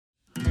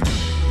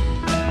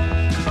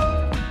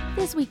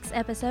This week's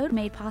episode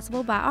made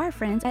possible by our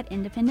friends at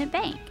Independent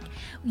Bank.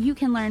 You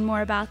can learn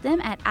more about them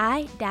at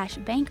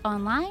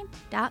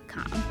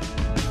i-bankonline.com.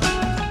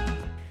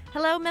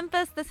 Hello,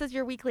 Memphis. This is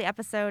your weekly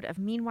episode of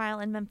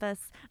Meanwhile in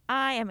Memphis.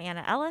 I am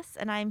Anna Ellis,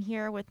 and I'm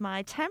here with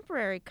my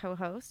temporary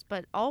co-host,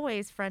 but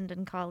always friend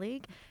and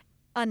colleague,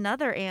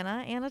 another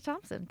Anna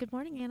Thompson. Good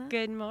morning, Anna.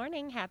 Good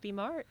morning. Happy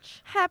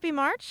March. Happy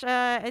March.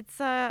 It's,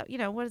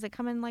 what is it,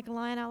 coming like a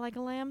lion, out like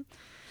a lamb?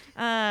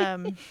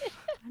 I'm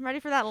ready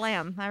for that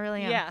lamb. I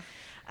really am. Yeah.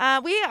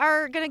 We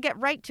are going to get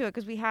right to it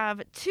because we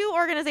have 2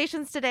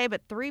 organizations today,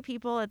 but 3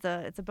 people. It's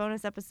a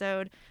bonus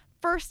episode.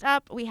 First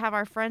up, we have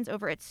our friends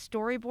over at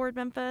Storyboard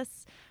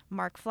Memphis,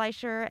 Mark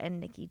Fleischer and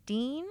Nikki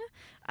Dean.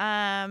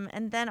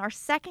 And then our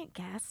second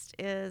guest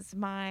is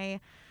I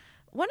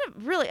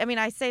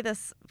say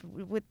this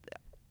with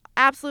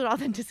absolute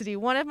authenticity,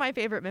 one of my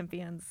favorite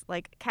Memphians,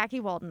 like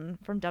Khaki Walden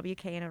from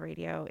WKNO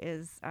Radio,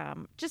 is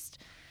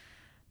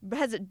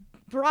has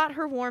brought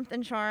her warmth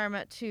and charm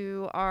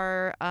to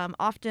our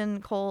often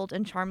cold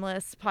and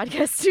charmless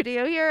podcast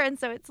studio here. And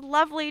so it's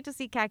lovely to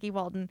see Khaki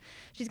Walden.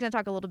 She's going to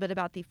talk a little bit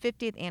about the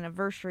 50th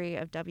anniversary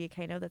of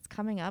WKNO that's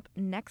coming up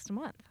next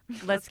month.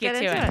 Let's get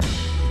into it.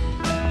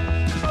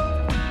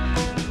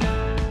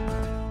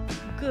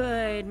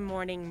 Good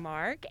morning,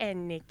 Mark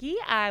and Nikki.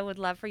 I would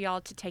love for y'all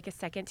to take a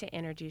second to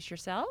introduce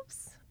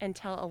yourselves and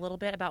tell a little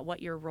bit about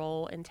what your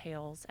role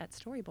entails at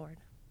Storyboard.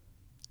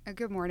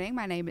 Good morning.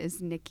 My name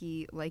is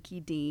Nikki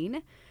Lakey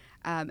Dean.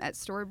 At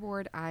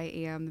Storyboard, I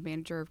am the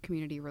manager of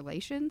community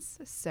relations.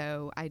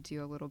 So I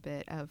do a little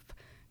bit of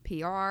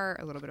PR,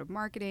 a little bit of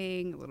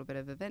marketing, a little bit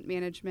of event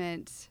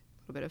management, a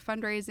little bit of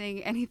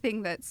fundraising,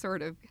 anything that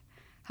sort of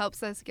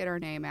helps us get our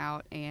name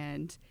out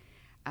and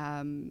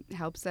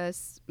helps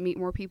us meet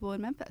more people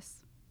in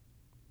Memphis.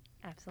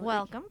 Absolutely.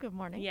 Welcome. Good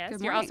morning. Yes,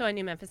 Good you're morning. also a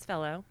New Memphis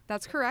Fellow.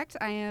 That's correct.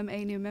 I am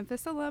a New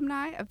Memphis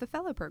alumni of the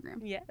Fellow Program.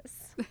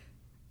 Yes.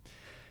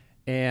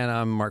 And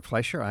I'm Mark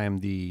Fleischer. I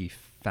am the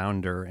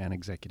founder and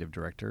executive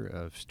director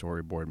of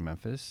Storyboard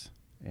Memphis,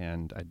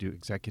 and I do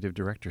executive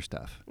director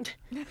stuff.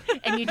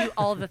 And you do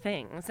all the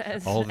things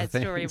at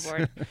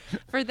Storyboard.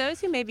 For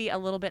those who may be a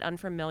little bit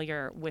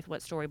unfamiliar with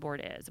what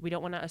Storyboard is, we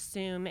don't want to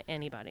assume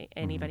anybody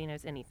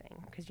knows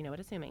anything, because you know what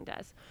assuming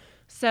does.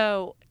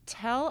 So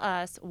tell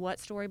us what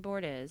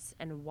Storyboard is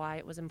and why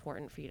it was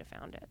important for you to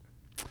found it.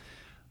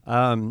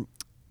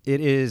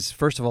 It is,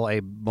 first of all,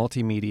 a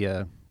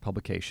multimedia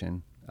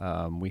publication.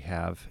 We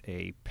have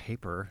a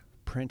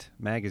print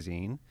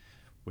magazine,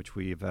 which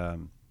we've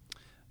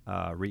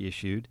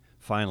reissued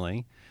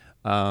finally.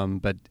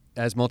 But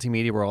as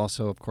multimedia, we're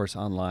also, of course,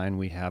 online.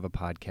 We have a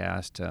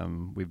podcast.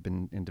 We've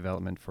been in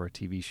development for a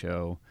TV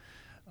show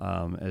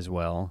as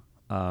well.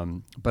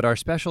 But our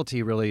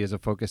specialty really is a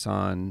focus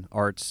on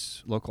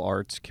arts, local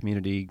arts,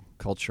 community,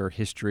 culture,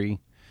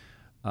 history.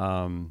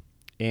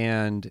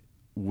 And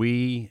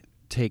we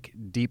take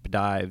deep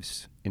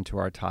dives into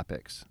our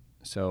topics.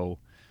 So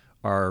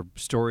our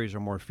stories are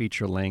more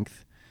feature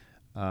length,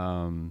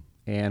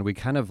 and we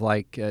kind of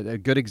like a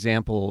good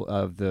example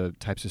of the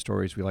types of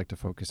stories we like to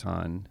focus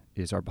on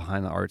is our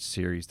Behind the Arts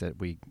series that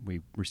we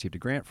received a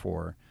grant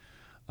for,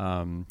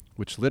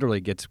 which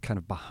literally gets kind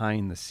of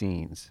behind the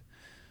scenes.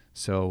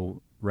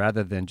 So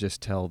rather than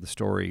just tell the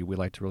story, we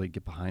like to really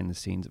get behind the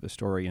scenes of a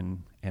story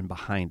and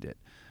behind it,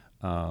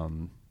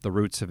 the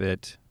roots of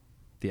it,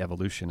 the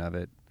evolution of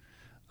it,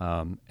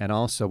 and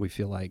also we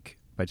feel like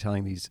by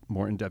telling these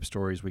more in-depth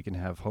stories, we can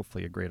have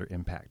hopefully a greater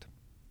impact.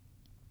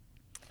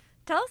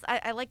 Tell us,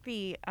 I like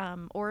the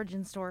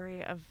origin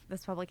story of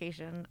this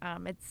publication.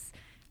 It's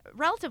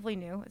relatively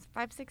new. It's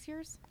 5-6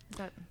 years. Is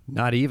that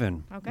not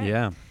even? Okay.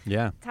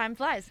 Yeah. Time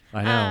flies.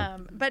 I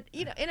know. But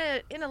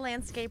in a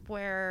landscape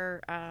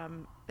where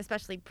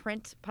especially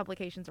print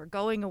publications are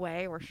going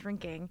away or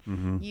shrinking,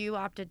 you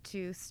opted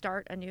to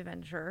start a new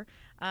venture,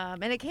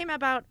 and it came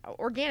about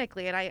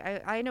organically.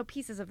 And I know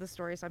pieces of the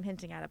story, so I'm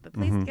hinting at it. But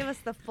please give us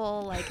the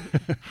full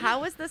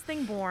how was this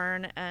thing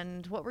born,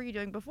 and what were you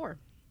doing before?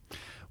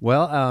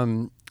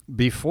 Well,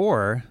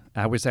 before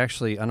I was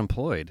actually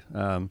unemployed.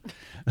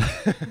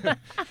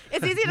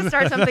 It's easy to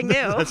start something new.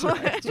 That's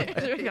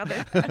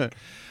right.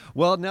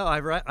 Well, no,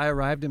 I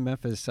arrived in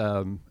Memphis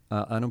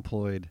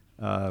unemployed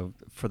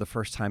for the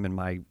first time in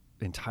my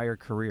entire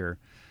career,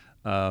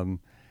 and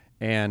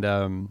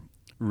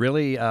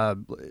really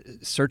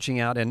searching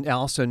out, and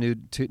also new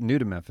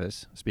to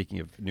Memphis.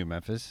 Speaking of New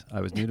Memphis, I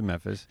was new to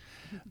Memphis,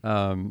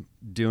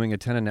 doing a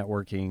ton of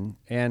networking,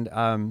 and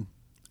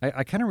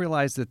I kind of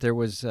realized that there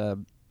was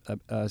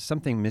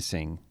something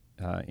missing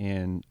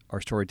in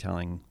our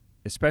storytelling,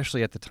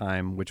 especially at the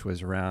time, which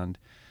was around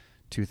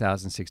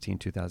 2016,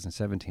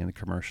 2017. The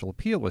commercial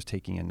appeal was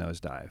taking a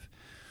nosedive.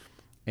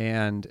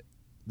 And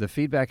the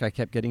feedback I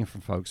kept getting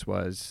from folks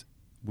was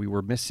we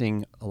were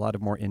missing a lot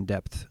of more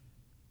in-depth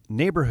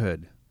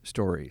neighborhood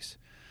stories.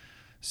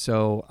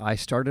 So I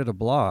started a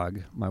blog.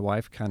 My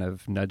wife kind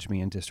of nudged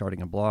me into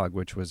starting a blog,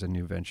 which was a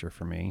new venture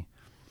for me.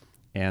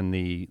 And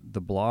the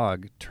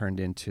blog turned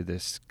into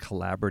this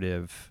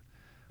collaborative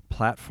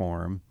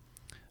platform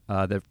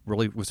that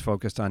really was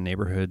focused on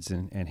neighborhoods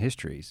and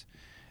histories.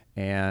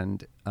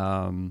 And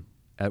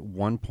at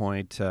one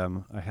point,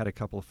 I had a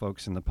couple of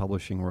folks in the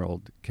publishing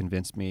world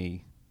convince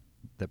me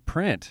that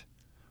print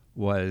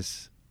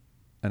was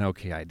an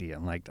okay idea.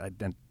 I'm like,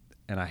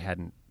 and I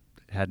hadn't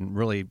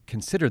really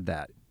considered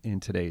that in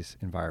today's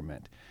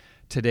environment.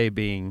 Today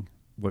being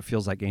what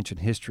feels like ancient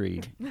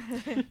history,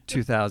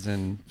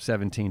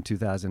 2017,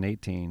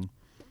 2018.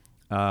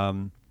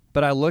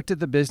 But I looked at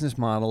the business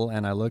model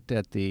and I looked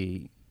at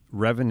the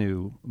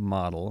revenue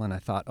model and I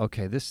thought,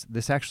 okay,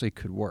 this actually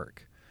could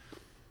work.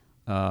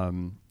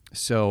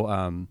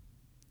 So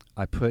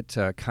I put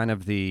kind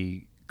of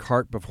the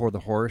cart before the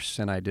horse,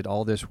 and I did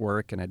all this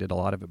work, and I did a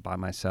lot of it by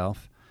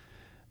myself,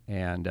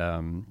 and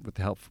with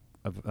the help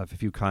of a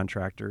few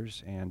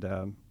contractors,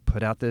 and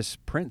put out this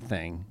print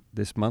thing,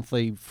 this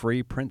monthly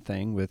free print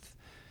thing with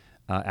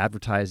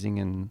advertising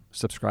and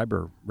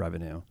subscriber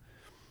revenue.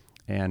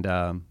 And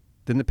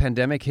then the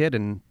pandemic hit,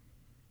 and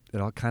it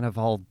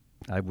all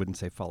I wouldn't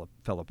say fell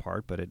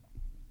apart, but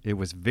it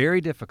was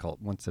very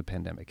difficult once the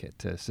pandemic hit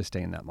to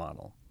sustain that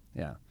model.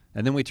 Yeah.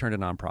 And then we turned a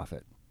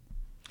nonprofit,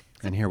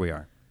 and here we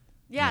are.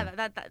 Yeah,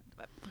 that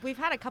we've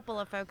had a couple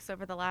of folks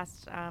over the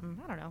last,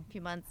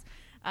 few months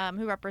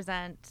who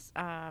represent,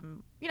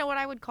 what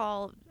I would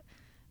call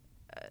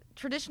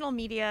traditional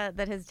media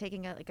that has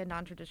taken a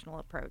non-traditional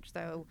approach.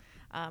 So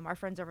our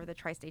friends over the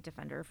Tri-State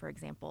Defender, for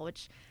example,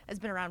 which has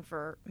been around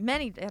for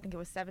many, I think it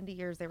was 70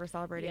 years they were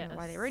celebrating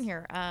why they were in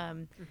here.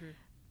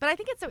 But I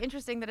think it's so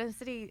interesting that in a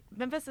city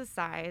Memphis'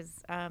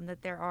 size,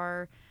 that there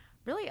are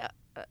really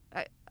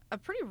a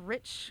pretty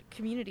rich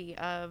community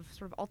of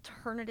sort of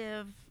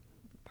alternative,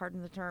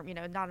 pardon the term,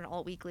 not an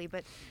all weekly,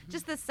 but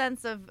just this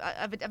sense of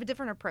a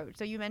different approach.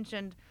 So you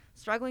mentioned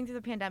struggling through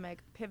the pandemic,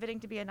 pivoting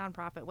to be a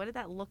nonprofit. What did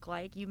that look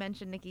like? You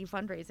mentioned, Nikki,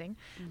 fundraising.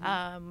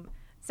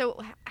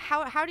 So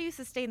how do you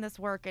sustain this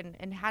work,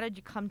 and how did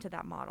you come to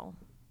that model?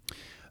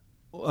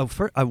 Well,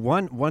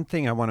 one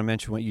thing I want to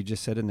mention, what you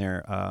just said in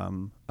there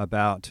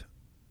about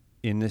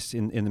in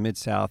the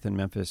Mid-South in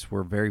Memphis,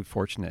 we're very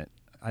fortunate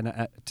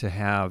to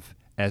have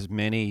as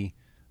many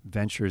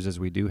ventures as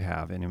we do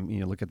have, and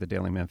look at the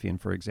Daily Memphian,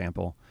 for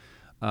example,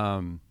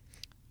 and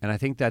I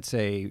think that's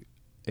a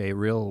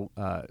real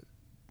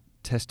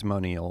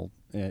testimonial,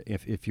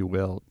 if you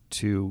will,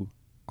 to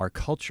our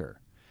culture.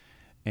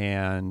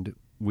 And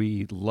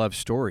we love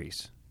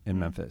stories in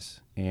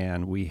Memphis,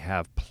 and we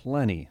have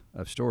plenty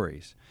of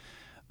stories.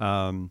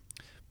 And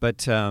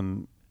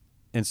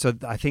so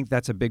I think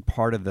that's a big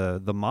part of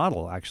the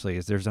model, actually,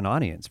 is there's an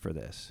audience for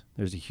this.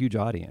 There's a huge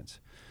audience.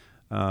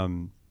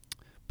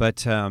 But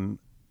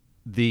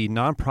the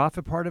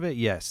nonprofit part of it,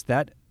 yes,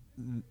 that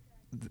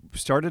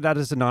started out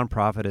as a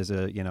nonprofit, as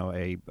a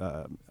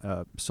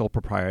sole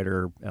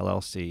proprietor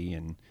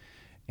LLC,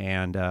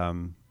 and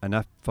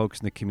enough folks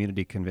in the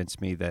community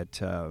convinced me that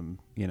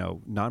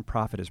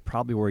nonprofit is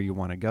probably where you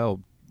want to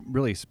go,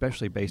 really,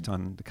 especially based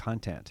on the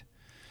content.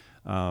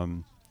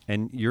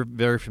 And you're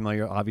very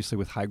familiar, obviously,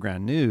 with High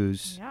Ground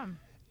News,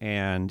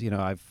 and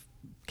I've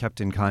kept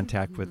in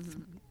contact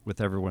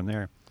with everyone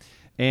there,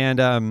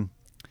 and.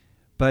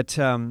 But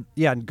going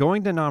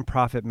to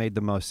nonprofit made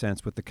the most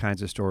sense with the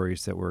kinds of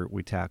stories that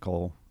we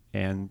tackle.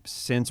 And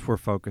since we're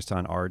focused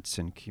on arts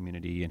and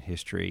community and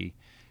history,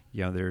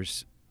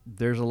 there's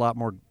a lot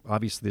more.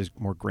 Obviously, there's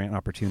more grant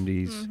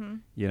opportunities,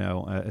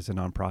 as a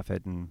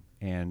nonprofit,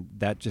 and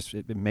that just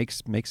it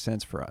makes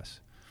sense for us.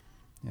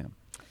 Yeah.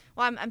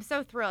 Well, I'm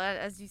so thrilled.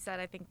 As you said,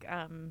 I think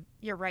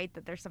you're right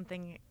that there's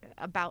something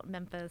about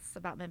Memphis,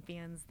 about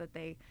Memphians, that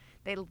they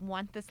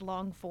want this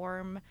long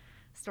form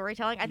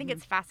storytelling. I think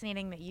it's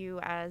fascinating that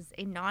you, as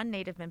a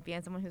non-native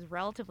Memphian, someone who's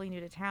relatively new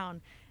to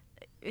town,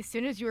 as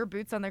soon as you were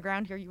boots on the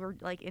ground here, you were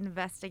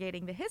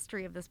investigating the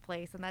history of this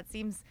place, and that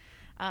seems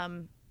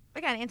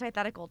again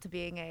antithetical to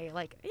being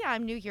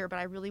I'm new here, but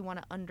I really want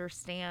to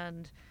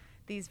understand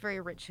these very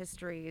rich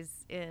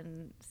histories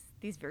in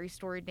these very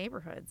storied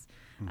neighborhoods.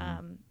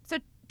 So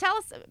tell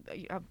us,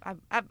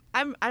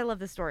 I love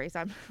this story,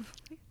 so I'm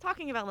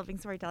talking about loving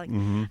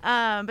storytelling.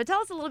 But tell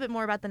us a little bit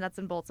more about the nuts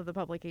and bolts of the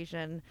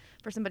publication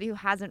for somebody who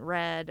hasn't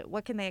read.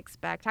 What can they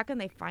expect? How can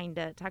they find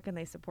it? How can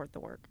they support the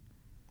work?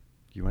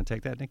 You want to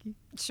take that, Nikki?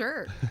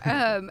 Sure.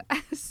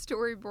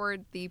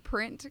 Storyboard, the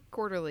print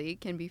quarterly,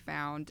 can be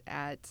found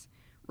at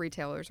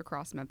retailers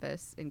across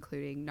Memphis,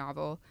 including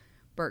Novel,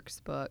 Burke's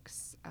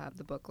Books,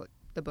 the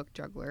Book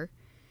Juggler.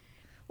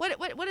 What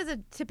does a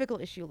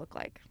typical issue look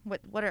like?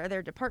 What are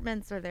their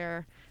departments? Are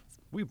there?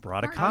 We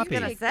brought a copy. I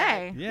was gonna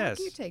say. Yes.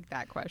 You take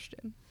that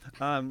question.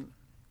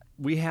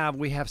 We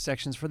have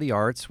sections for the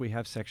arts. We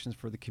have sections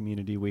for the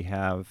community. We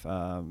have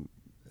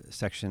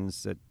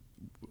sections that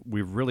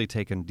we've really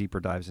taken deeper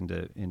dives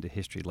into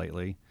history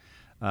lately.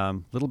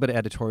 Little bit of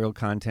editorial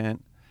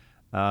content.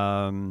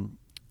 A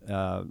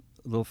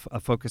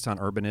focus on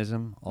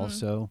urbanism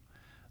also,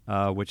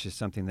 which is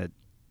something that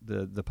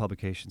the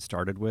publication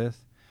started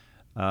with.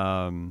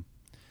 But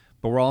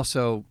we're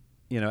also,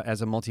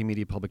 as a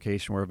multimedia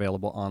publication, we're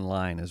available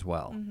online as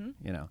well.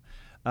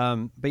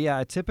 But yeah,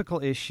 a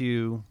typical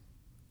issue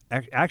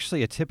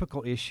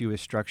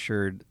is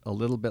structured a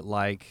little bit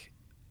like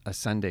a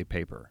Sunday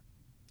paper.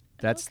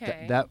 That's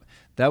Okay.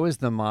 that was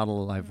the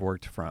model I've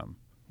worked from,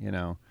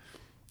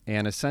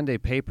 And a Sunday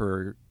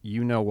paper,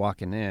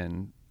 walking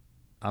in,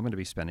 I'm going to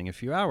be spending a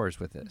few hours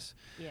with this.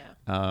 Yeah.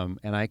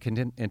 And I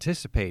can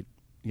anticipate,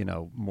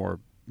 more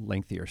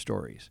lengthier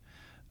stories.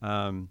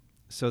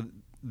 So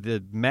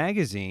the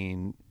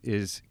magazine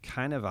is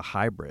kind of a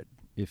hybrid,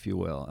 if you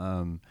will.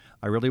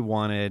 I really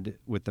wanted,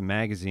 with the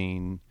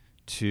magazine,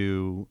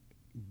 to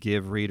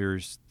give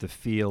readers the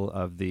feel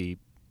of the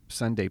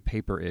Sunday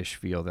paper-ish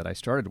feel that I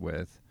started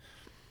with.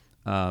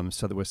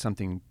 So there was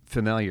something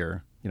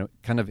familiar,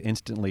 kind of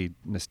instantly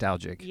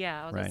nostalgic.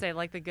 Yeah, I was right? going to say,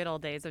 like the good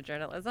old days of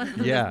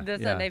journalism. Yeah, the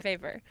Sunday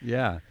paper.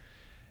 Yeah.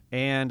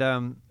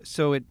 And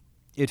so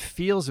it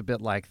feels a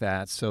bit like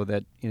that, so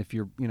that if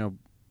you're,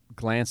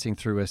 glancing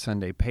through a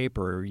Sunday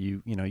paper, you're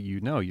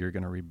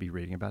going to be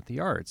reading about the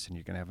arts, and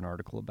you're going to have an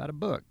article about a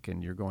book,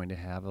 and you're going to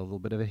have a little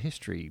bit of a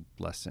history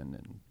lesson,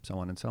 and so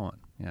on and so on.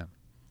 Yeah.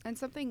 And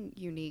something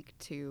unique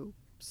to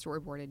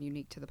Storyboard and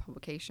unique to the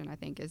publication, I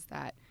think, is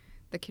that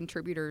the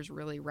contributors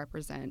really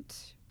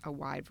represent a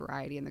wide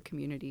variety in the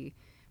community,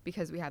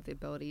 because we have the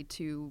ability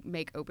to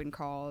make open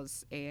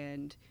calls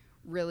and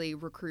really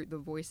recruit the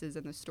voices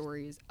and the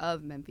stories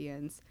of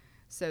Memphians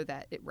so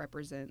that it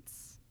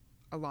represents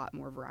a lot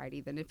more variety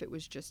than if it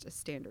was just a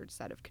standard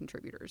set of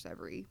contributors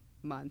every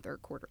month or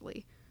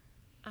quarterly.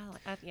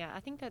 I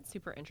think that's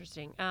super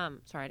interesting.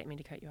 Sorry, I didn't mean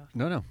to cut you off.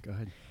 No, go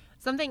ahead.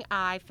 Something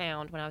I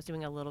found when I was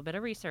doing a little bit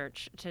of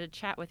research to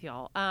chat with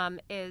y'all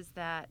is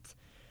that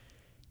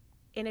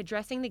in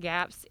addressing the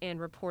gaps in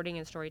reporting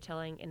and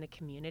storytelling in the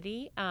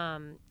community,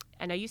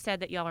 I know you said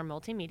that y'all are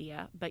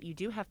multimedia, but you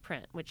do have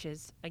print, which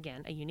is,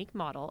 again, a unique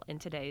model in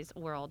today's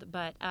world.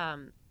 But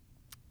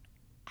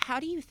how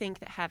do you think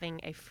that having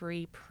a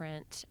free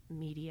print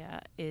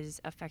media is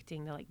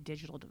affecting the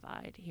digital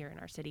divide here in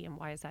our city, and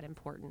why is that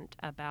important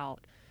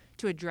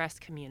to address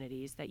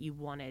communities that you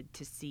wanted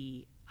to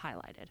see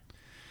highlighted?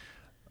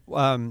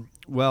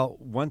 Well,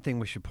 one thing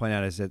we should point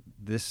out is that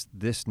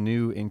this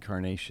new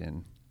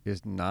incarnation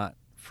is not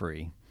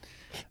free.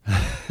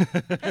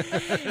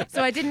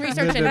 So I didn't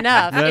research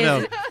enough.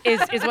 No.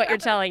 Is what you're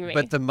telling me?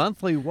 But the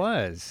monthly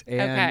was,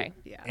 and Okay.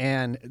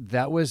 and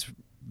that was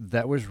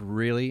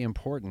really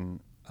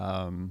important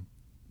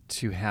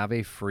to have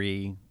a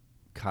free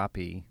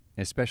copy,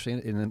 especially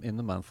in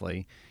the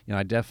monthly.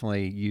 I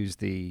definitely use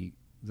the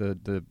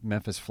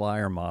Memphis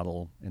Flyer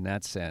model in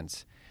that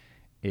sense.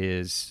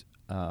 Is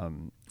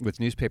with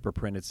newspaper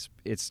print,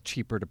 it's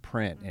cheaper to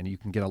print, and you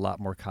can get a lot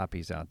more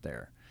copies out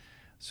there.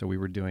 So we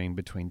were doing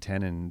between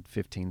 10 and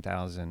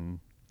 15,000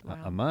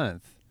 a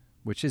month,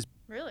 which is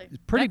Really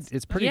pretty.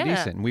 It's pretty yeah.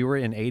 decent. We were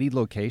in 80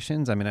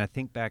 locations. I mean, I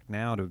think back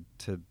now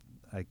to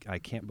I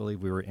can't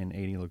believe we were in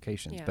 80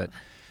 locations, Yeah.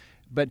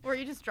 but Were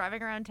you just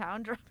driving around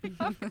town dropping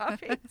off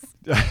copies?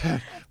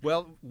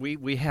 well, we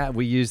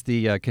use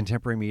the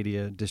Contemporary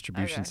Media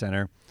Distribution Okay.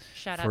 Center.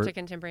 Shout out to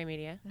Contemporary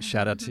Media.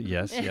 Shout out to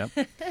yes, yep.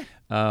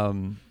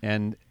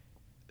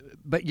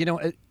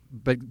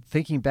 But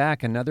thinking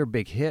back, another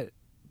big hit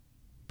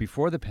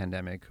before the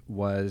pandemic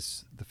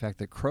was the fact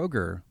that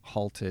Kroger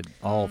halted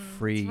all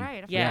free. That's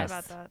right. I Yes.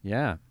 forgot about that.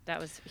 Yeah. That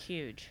was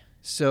huge.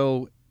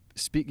 So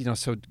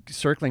so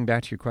circling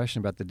back to your question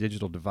about the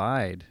digital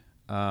divide,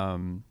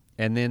 and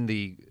then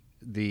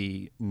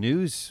the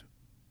news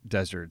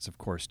deserts, of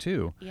course,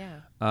 too.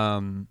 Yeah.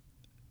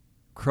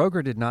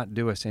 Kroger did not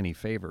do us any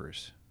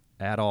favors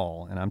at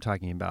all, and I'm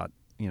talking about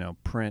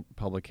print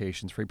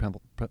publications, free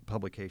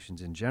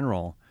publications in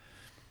general.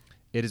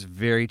 It is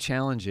very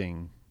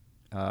challenging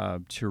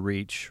to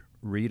reach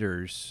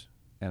readers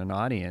and an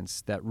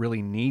audience that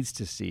really needs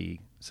to see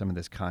some of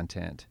this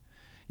content.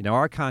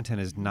 Our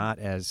content is not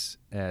as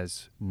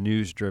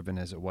news driven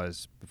as it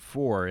was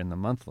before in the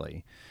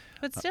monthly.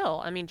 But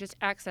still, I mean, just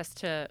access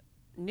to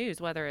news,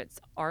 whether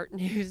it's art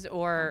news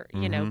or,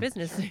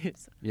 business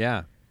news.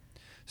 Yeah.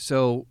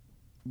 So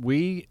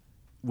we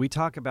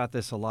talk about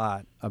this a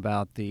lot,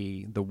 about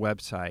the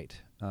website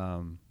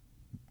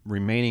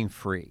remaining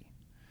free.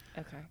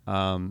 Okay.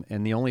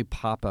 And the only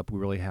pop-up we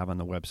really have on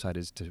the website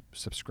is to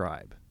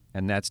subscribe.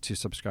 And that's to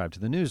subscribe to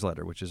the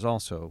newsletter, which is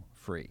also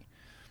free.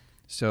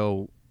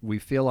 So we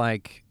feel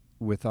like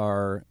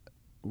we're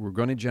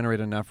going to generate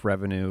enough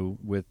revenue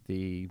with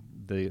the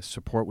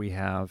support we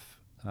have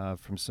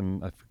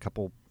from a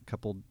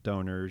couple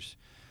donors,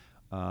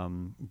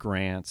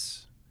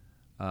 grants,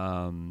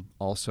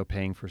 also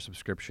paying for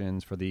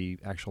subscriptions for the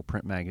actual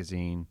print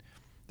magazine.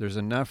 There's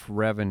enough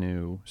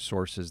revenue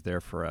sources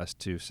there for us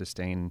to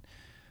sustain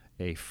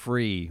a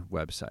free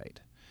website.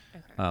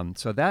 Okay.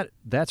 So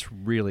that's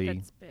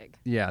really big.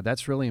 Yeah,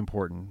 that's really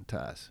important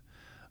to us.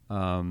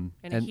 And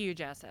a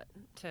huge asset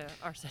to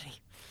our city.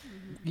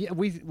 Yeah,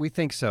 we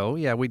think so.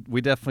 Yeah,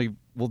 we'll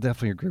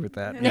definitely agree with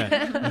that.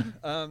 Yeah.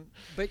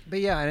 But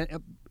yeah,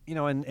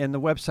 and the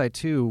website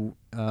too.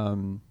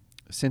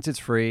 Since it's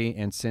free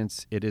and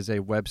since it is a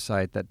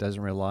website that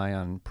doesn't rely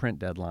on print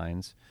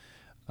deadlines,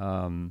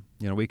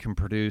 we can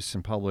produce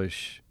and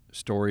publish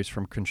stories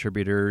from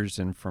contributors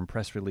and from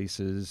press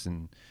releases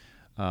and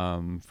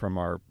from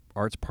our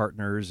arts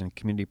partners and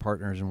community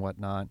partners and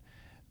whatnot.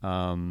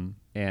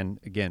 and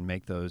again,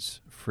 make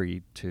those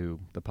free to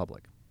the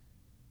public.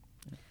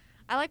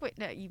 I like what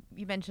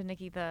you mentioned,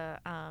 Nikki, the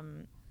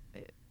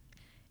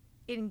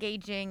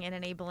engaging and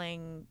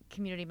enabling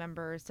community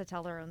members to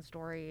tell their own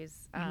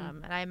stories.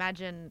 And I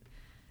imagine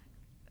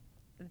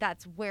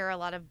that's where a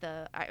lot of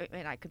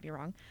and I could be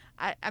wrong,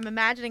 I'm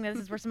imagining this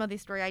is where some of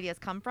these story ideas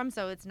come from.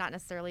 So it's not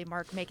necessarily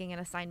Mark making an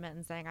assignment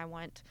and saying, I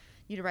want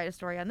you to write a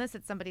story on this.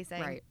 It's somebody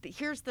saying,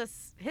 here's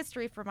this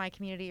history for my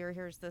community, or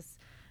here's this,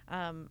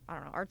 I don't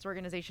know, arts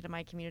organization in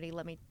my community.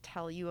 Let me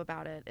tell you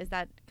about it. Is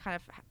that kind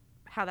of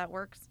how that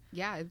works?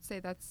 Yeah, I'd say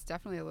that's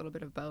definitely a little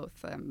bit of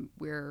both.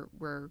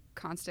 We're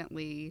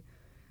constantly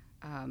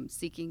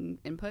seeking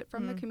input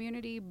from the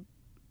community,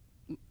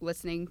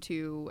 listening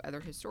to other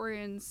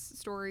historians'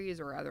 stories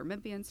or other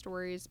Memphian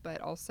stories,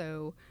 but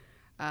also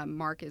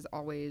Mark is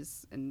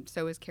always, and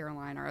so is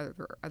Caroline, our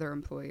other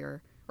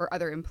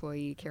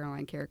employee,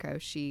 Caroline Carrico.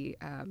 She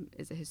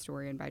is a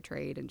historian by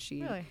trade, and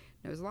she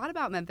knows a lot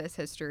about Memphis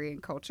history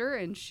and culture,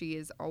 and she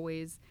is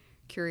always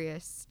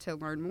curious to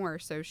learn more.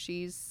 So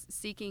she's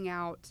seeking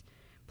out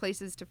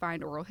places to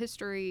find oral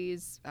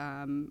histories,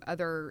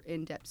 other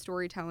in-depth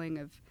storytelling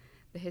of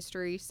the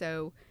history.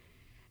 So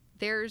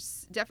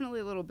there's definitely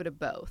a little bit of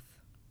both.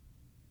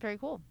 Very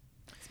cool.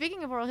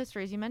 Speaking of oral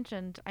histories, you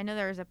mentioned, I know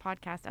there is a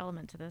podcast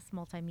element to this,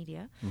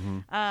 multimedia.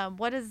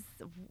 What is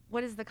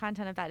the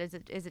content of that? Is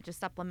it just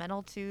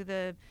supplemental to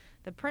the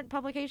print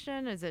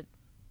publication? Is it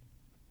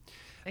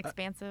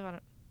expansive?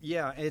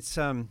 Yeah, it's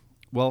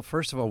well,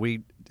 first of all,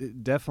 we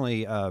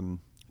definitely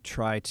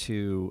try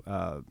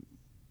to.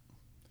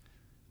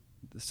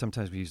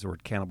 Sometimes we use the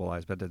word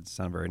cannibalize, but that doesn't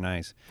sound very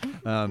nice.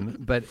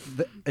 But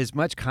as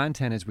much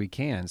content as we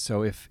can.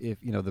 So if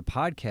the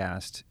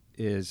podcast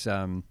is,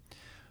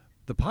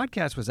 the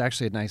podcast was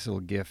actually a nice little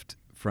gift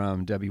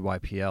from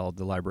WYPL,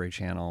 the Library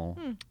Channel,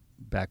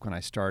 back when I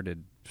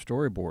started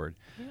Storyboard.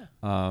 Yeah.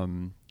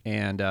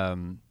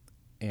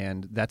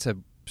 And that's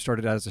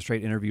started out as a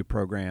straight interview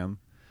program.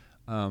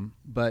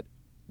 But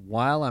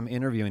while I'm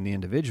interviewing the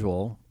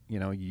individual,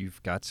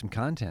 you've got some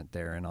content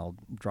there, and we'll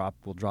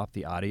drop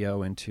the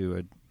audio into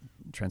a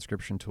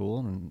transcription tool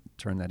and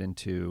turn that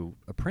into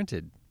a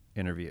printed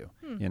interview.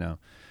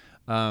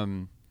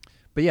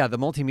 But yeah, the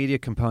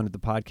multimedia component of the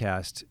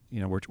podcast,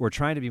 we're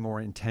trying to be more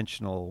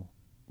intentional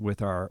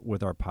with our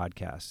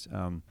podcasts.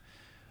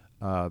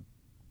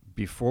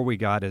 Before we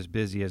got as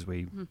busy as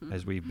we've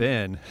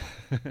been,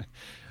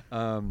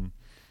 I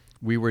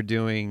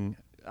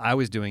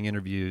was doing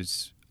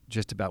interviews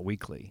just about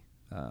weekly,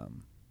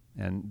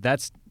 and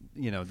that's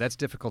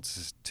difficult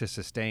to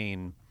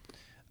sustain,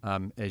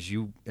 as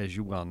you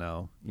well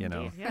know.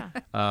 Indeed, yeah.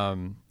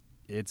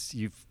 It's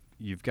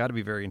you've got to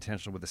be very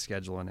intentional with the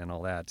schedule and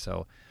all that.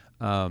 So,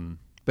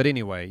 but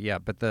anyway, yeah.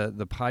 But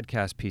the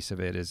podcast piece of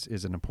it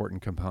is an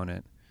important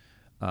component,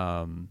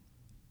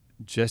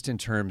 just in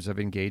terms of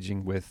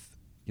engaging with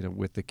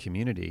the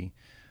community,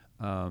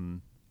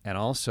 and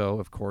also,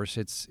 of course,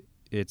 it's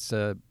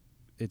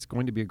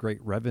going to be a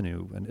great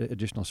revenue, an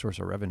additional source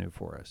of revenue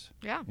for us.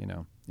 Yeah.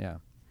 Yeah.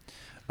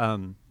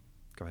 Go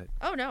ahead.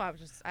 Oh no,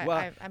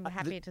 I'm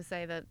happy to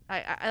say that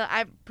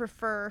I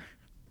prefer.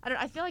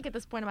 I feel like at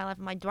this point in my life,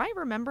 I'm like, do I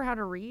remember how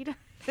to read?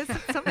 Is it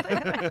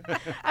something?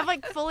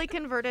 I've fully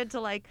converted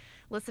to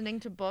listening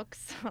to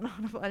books on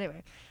Audible.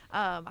 Anyway,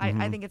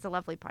 I think it's a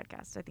lovely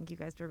podcast. I think you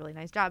guys do a really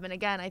nice job. And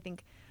again, I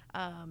think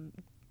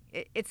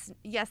it's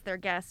yes, they're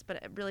guests,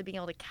 but really being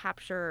able to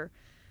capture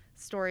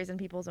stories in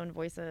people's own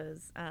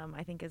voices,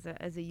 I think is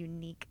a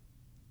unique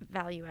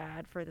value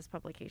add for this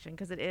publication,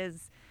 because it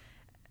is,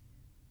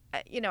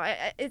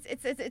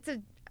 it's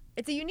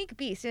a unique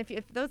beast. And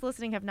if those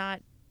listening have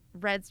not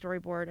read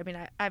Storyboard, I mean,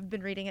 I've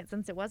been reading it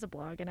since it was a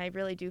blog, and I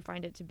really do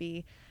find it to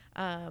be,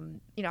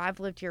 I've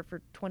lived here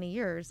for 20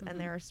 years, and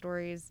there are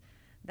stories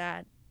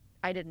that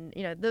I didn't,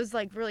 those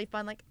really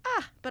fun,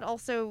 but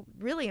also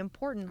really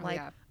important,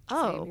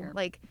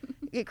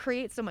 it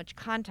creates so much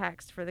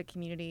context for the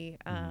community,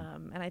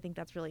 and I think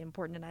that's really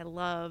important. And I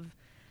love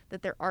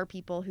that there are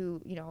people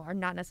who, are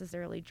not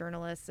necessarily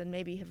journalists and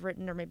maybe have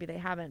written or maybe they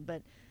haven't,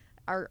 but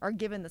are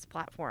given this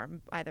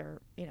platform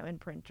either, in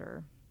print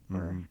or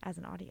as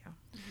an audio.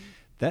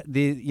 That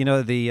the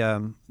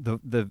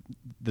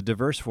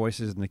diverse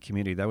voices in the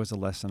community, that was a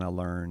lesson I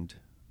learned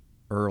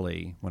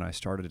early when I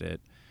started it,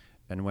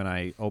 and when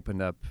I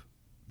opened up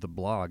the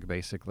blog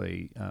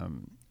basically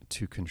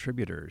to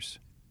contributors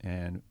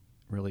and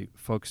really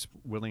folks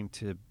willing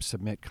to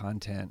submit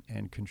content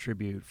and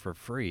contribute for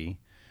free,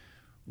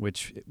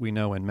 which we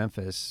know in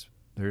Memphis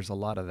there's a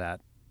lot of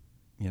that,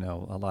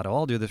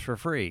 I'll do this for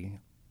free.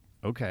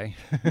 Okay.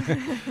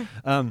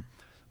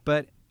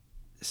 But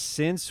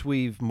since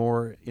we've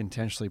more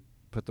intentionally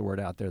put the word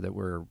out there that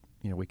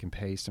we can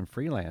pay some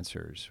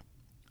freelancers,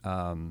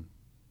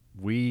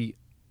 we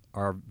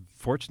are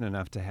fortunate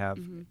enough to have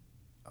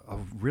a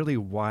really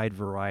wide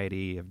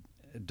variety of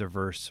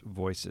diverse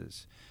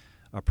voices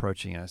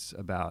approaching us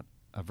about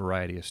a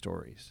variety of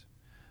stories.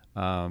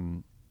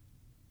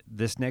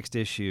 This next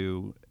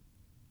issue,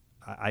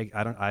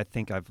 I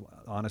think I've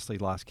honestly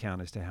lost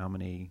count as to how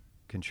many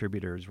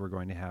contributors we're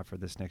going to have for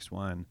this next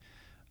one.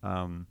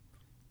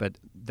 But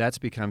that's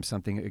become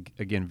something,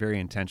 again, very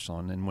intentional.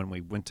 And then when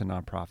we went to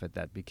nonprofit,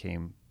 that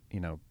became,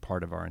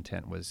 part of our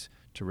intent was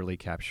to really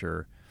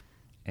capture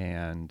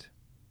and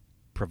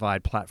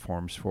provide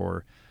platforms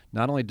for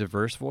not only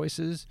diverse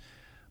voices,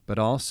 but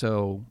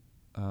also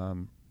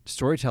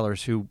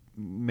storytellers who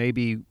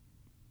maybe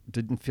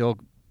didn't feel,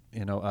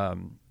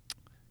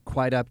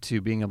 quite up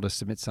to being able to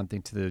submit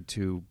something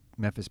to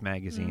Memphis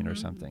Magazine or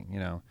something,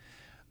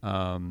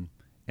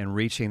 and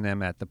reaching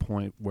them at the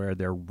point where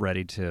they're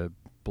ready to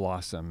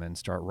blossom and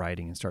start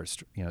writing and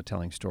start,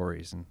 telling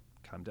stories, and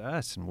come to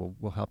us and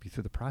we'll help you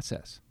through the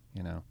process,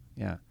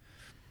 Yeah.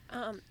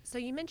 So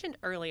you mentioned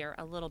earlier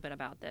a little bit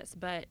about this,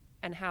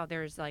 and how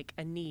there's like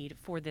a need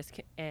for this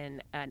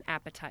and an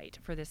appetite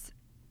for this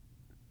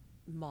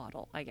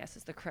model, I guess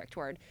is the correct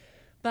word.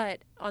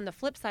 But on the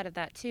flip side of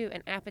that too,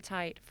 an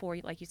appetite for,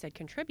 like you said,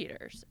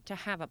 contributors to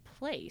have a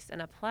place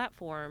and a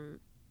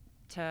platform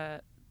to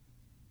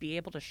be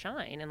able to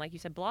shine and, like you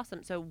said,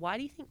 blossom. So why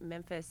do you think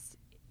Memphis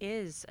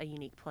is a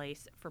unique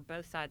place for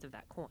both sides of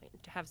that coin,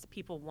 to have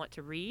people want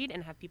to read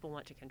and have people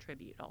want to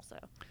contribute also?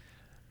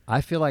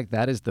 I feel like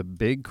that is the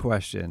big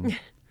question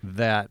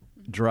that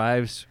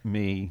drives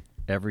me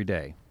every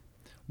day.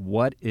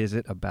 What is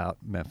it about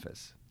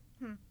Memphis?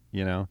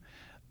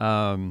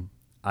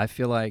 I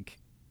feel like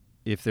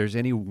if there's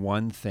any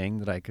one thing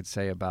that I could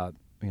say about,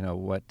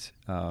 what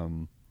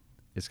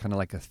is kind of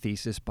like a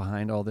thesis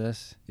behind all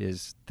this,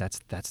 is that's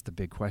the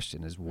big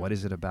question, is what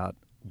is it about?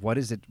 Why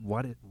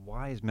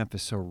is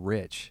Memphis so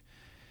rich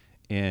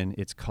in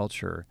its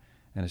culture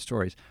and its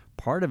stories?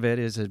 Part of it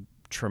is a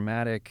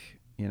traumatic,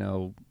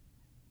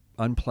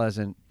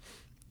 unpleasant,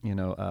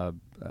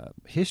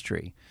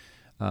 history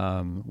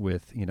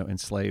with,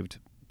 enslaved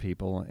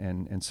people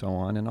and so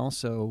on. And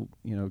also,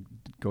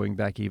 going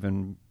back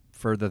even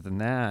further than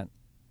that.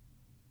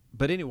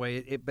 But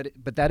anyway,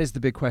 but that is the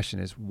big question,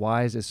 is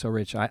why is it so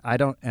rich? I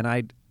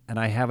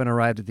haven't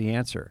arrived at the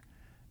answer.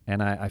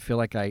 And I feel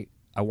like I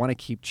want to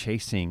keep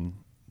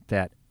chasing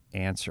that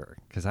answer,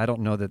 because I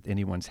don't know that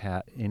anyone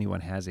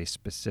has a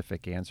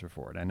specific answer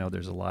for it. I know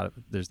there's a lot of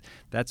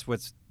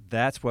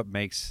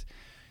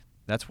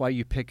that's why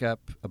you pick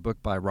up a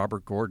book by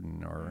Robert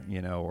Gordon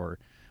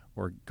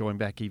or going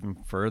back even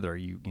further,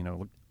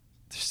 there's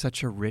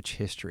such a rich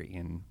history,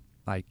 and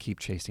I keep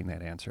chasing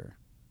that answer.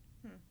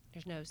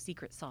 There's no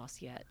secret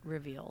sauce yet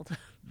revealed.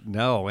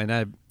 No,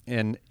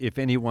 and if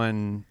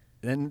anyone,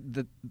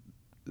 then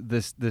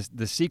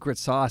the secret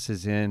sauce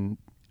is in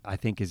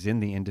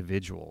the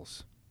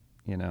individuals.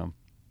 I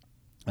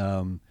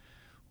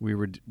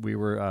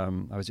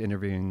was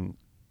interviewing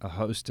a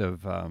host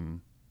of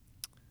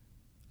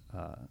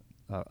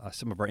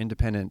some of our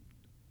independent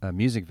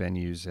music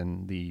venues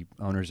and the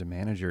owners and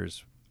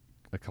managers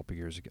a couple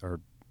years ago,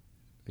 or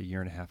a year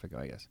and a half ago,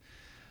 I guess.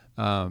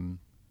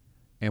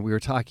 And we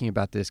were talking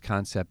about this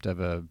concept of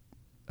a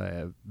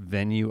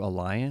venue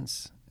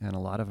alliance, and a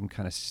lot of them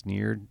kind of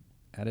sneered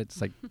at it.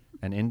 It's like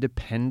an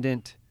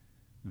independent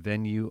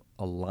venue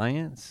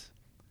alliance.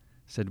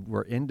 Said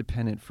we're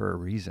independent for a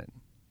reason,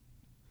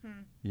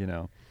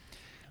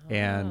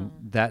 and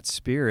that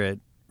spirit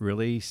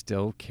really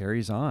still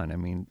carries on. I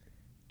mean,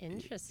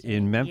 interesting.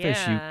 In Memphis,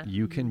 yeah.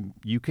 you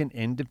can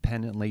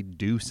independently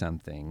do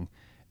something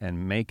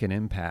and make an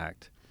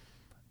impact,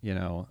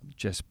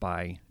 just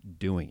by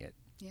doing it.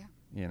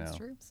 Yeah, that's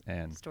true.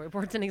 And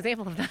Storyboard's an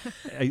example of that.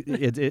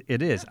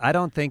 it is. I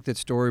don't think that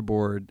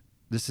Storyboard,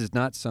 this is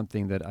not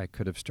something that I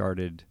could have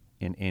started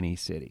in any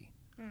city,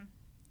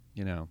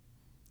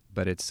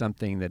 but it's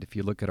something that if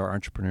you look at our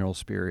entrepreneurial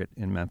spirit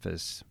in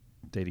Memphis,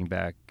 dating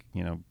back,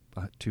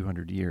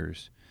 200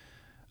 years,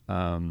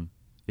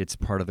 it's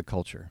part of the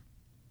culture.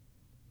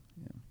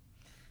 Yeah.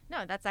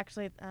 No, that's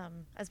actually,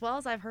 as well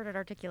as I've heard it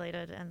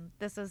articulated, and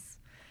this is,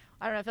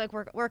 I don't know, I feel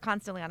like we're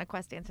constantly on a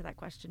quest to answer that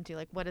question too.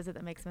 Like, what is it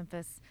that makes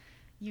Memphis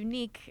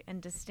unique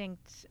and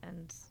distinct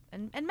and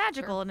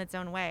magical in its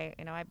own way?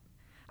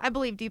 I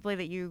believe deeply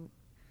that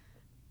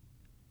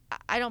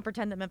I don't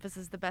pretend that Memphis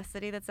is the best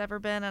city that's ever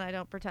been, and I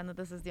don't pretend that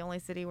this is the only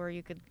city where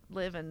you could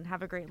live and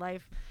have a great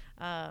life.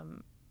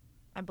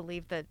 I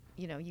believe that,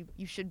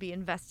 you should be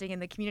investing in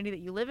the community that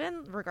you live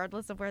in,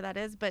 regardless of where that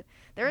is. But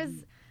there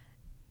is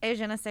a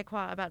je ne sais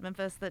quoi about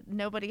Memphis that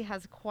nobody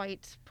has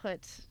quite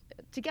put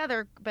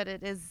together, but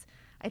it is,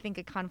 I think,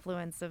 a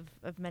confluence of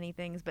many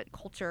things. But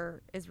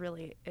culture is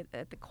really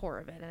at the core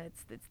of it, and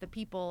it's the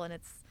people, and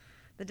it's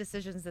the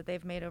decisions that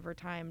they've made over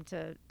time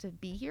to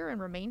be here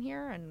and remain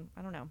here. And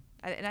I don't know.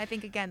 I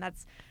think, again,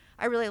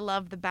 I really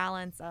love the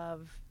balance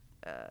of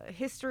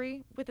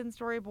history within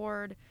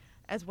Storyboard,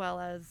 as well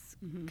as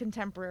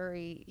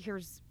contemporary.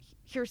 Here's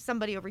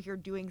somebody over here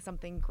doing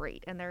something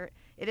great, and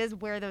it is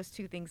where those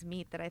two things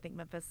meet that I think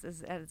Memphis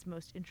is at its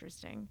most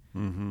interesting.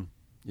 Mm-hmm.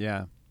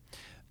 Yeah,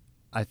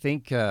 I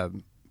think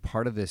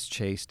part of this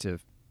chase to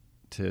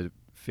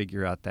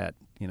figure out that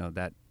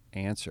that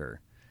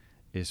answer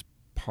is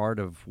part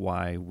of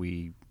why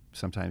we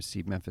sometimes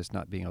see Memphis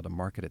not being able to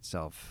market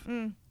itself.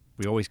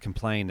 We always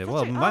complain that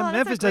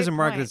Memphis doesn't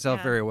market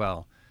itself very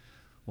well.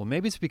 well,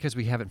 maybe it's because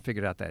we haven't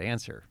figured out that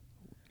answer.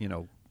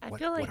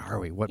 What are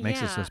we? What makes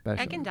us so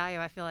special? Ekendayo,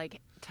 I feel like,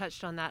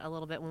 touched on that a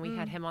little bit when we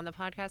had him on the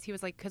podcast. He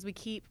was like, because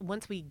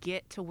once we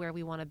get to where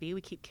we want to be,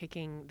 we keep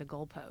kicking the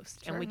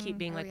goalpost. Sure. And we keep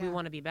being we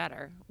want to be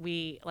better.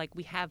 We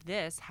have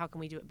this. How can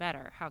we do it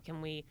better? How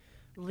can we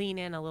lean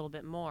in a little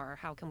bit more?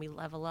 How can we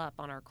level up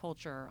on our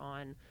culture,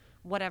 on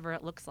whatever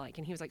it looks like?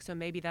 And he was like, so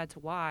maybe that's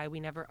why we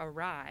never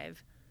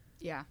arrive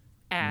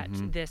at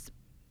this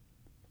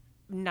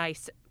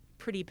nice,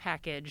 pretty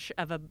package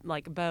of a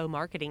bow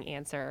marketing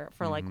answer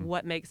for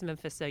what makes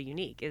Memphis so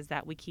unique is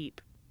that we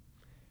keep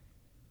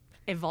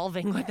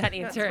evolving with that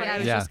answer. I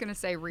was just going to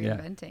say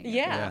reinventing.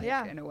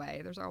 Yeah. In a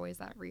way, there's always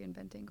that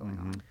reinventing going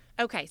on.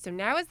 Okay, so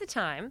now is the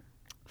time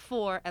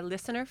for a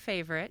listener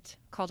favorite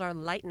called our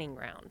lightning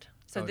round.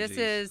 So this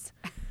is...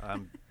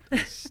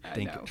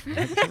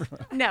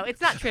 No,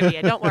 it's not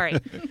trivia. Don't worry.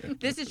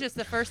 This is just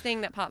the first thing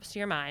that pops to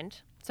your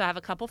mind. So I have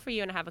a couple for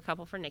you and I have a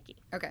couple for Nikki.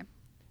 Okay.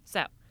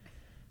 So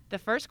the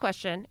first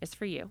question is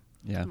for you,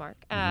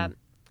 Mark.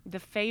 The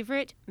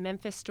favorite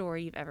Memphis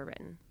story you've ever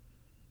written.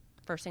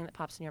 First thing that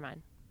pops in your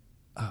mind.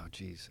 Oh,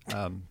 geez.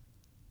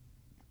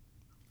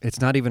 It's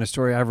not even a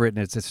story I've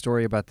written. It's a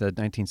story about the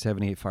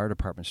 1978 fire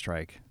department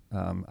strike.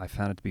 I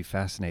found it to be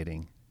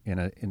fascinating in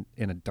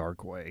a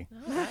dark way.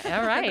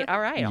 All right.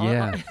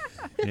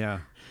 Yeah.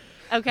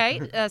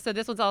 Okay. So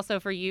this one's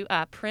also for you.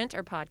 Print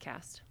or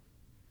podcast?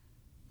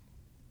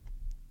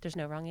 There's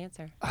no wrong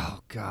answer. Oh,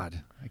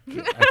 God. I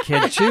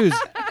can't choose.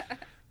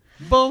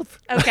 Both.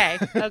 Okay.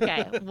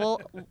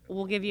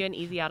 We'll give you an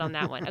easy out on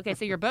that one. Okay,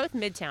 so you're both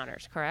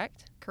Midtowners,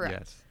 correct? Correct.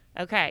 Yes.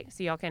 Okay,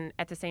 so y'all can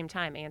at the same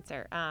time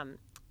answer.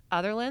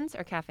 Otherlands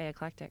or Cafe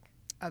Eclectic?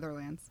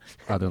 Otherlands.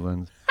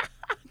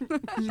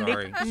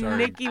 Sorry.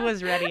 Nikki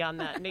was ready on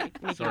that.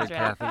 Nikki Sorry, was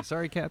ready. Kathy.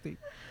 Sorry, Kathy.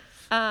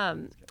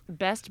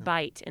 Best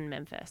bite in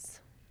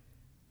Memphis?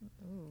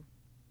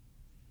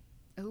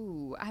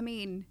 Ooh, I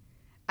mean,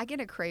 I get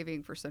a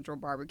craving for Central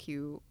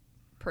Barbecue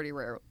pretty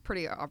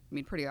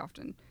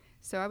often.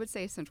 So I would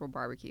say Central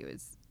Barbecue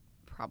is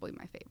probably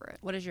my favorite.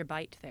 What is your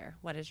bite there?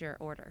 What is your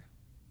order?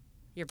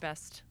 Your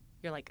best?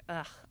 You're like,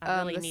 ugh,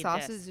 I really need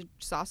this.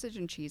 Sausage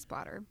and cheese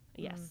platter.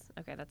 Yes.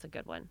 Okay, that's a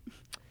good one.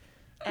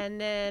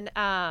 And then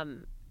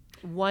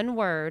one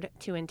word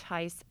to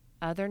entice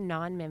other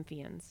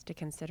non-Memphians to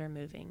consider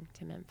moving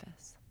to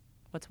Memphis.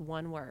 What's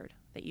one word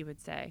that you would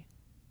say?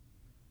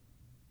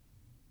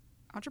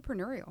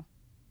 Entrepreneurial.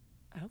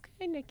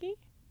 Okay, Nikki.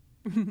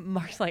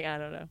 Mark's like, I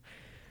don't know.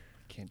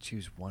 Can't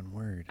choose one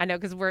word. I know,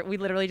 because we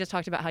literally just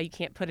talked about how you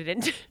can't put it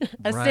into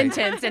a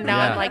sentence, and now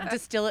I'm like,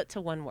 distill it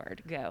to one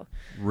word. Go.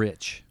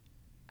 Rich.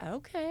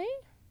 Okay.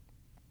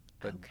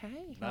 But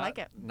okay. I like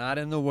it. Not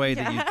in the way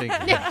that you think.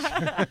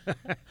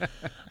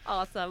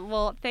 Awesome.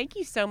 Well, thank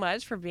you so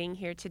much for being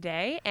here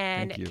today.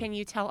 And Thank you. Can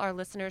you tell our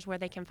listeners where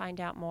they can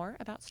find out more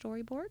about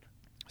Storyboard?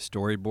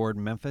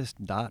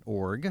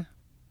 Storyboardmemphis.org.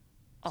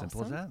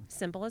 Awesome.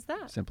 Simple as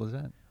that. Simple as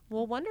that.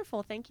 Well,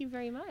 wonderful. Thank you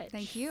very much.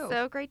 Thank you.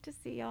 So great to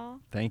see y'all.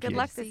 Thank you. Good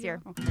luck this year.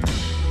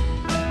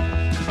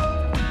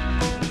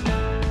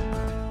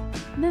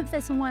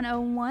 Memphis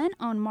 101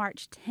 on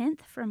March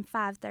 10th from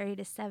 5:30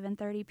 to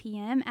 7:30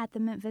 p.m. at the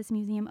Memphis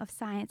Museum of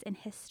Science and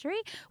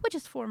History, which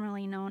is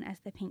formerly known as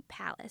the Pink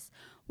Palace.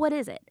 What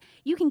is it?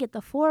 You can get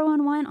the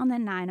 411 on the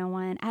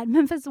 901 at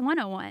Memphis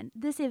 101.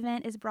 This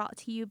event is brought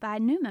to you by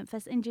New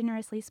Memphis and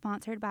generously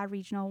sponsored by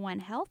Regional One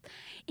Health.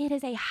 It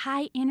is a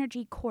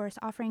high-energy course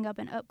offering up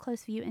an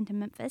up-close view into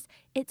Memphis,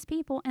 its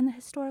people, and the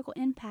historical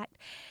impact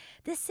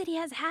this city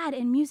has had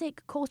in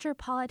music, culture,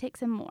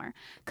 politics, and more.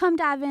 Come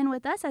dive in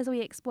with us as we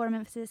explore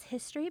Memphis's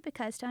history,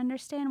 because to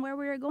understand where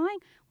we are going,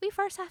 we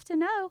first have to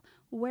know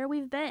where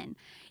we've been.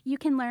 You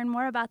can learn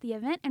more about the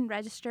event and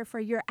register for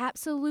your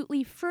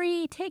absolutely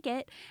free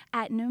ticket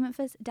at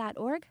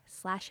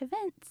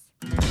newmemphis.org/events.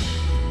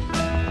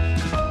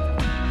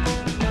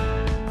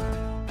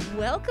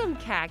 Welcome,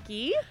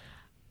 Khaki.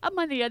 I'm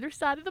on the other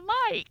side of the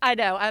mic. I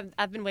know.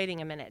 I've been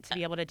waiting a minute to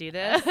be able to do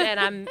this, and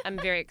I'm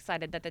very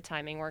excited that the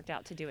timing worked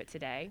out to do it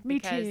today. Me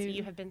because too.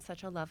 you have been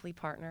such a lovely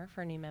partner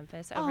for New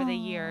Memphis over the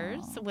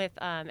years with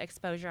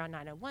exposure on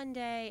 901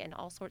 Day and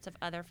all sorts of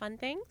other fun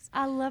things.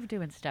 I love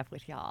doing stuff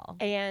with y'all.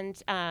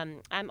 And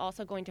I'm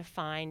also going to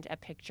find a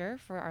picture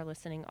for our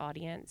listening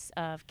audience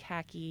of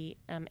Khaki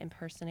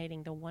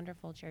impersonating the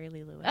wonderful Jerry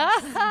Lee Lewis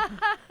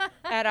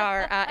at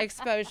our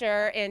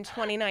exposure in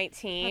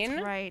 2019.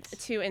 That's right.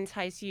 To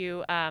entice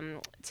you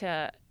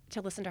to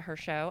listen to her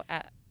show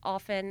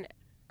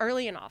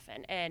early and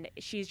often. And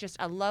she's just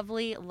a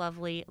lovely,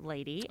 lovely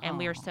lady, and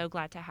we are so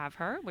glad to have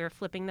her. We're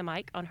flipping the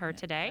mic on her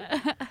today.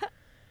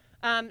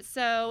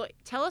 So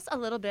tell us a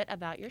little bit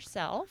about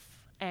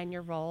yourself and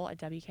your role at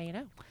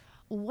WKNO.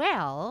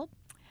 Well,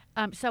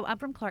 so I'm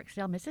from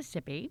Clarksdale,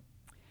 Mississippi.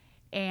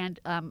 And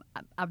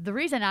the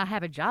reason I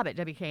have a job at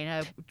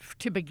WKNO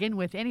to begin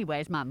with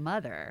anyway is my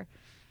mother.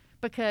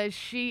 Because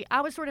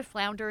I was sort of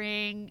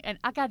floundering, and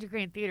I got a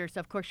degree in theater,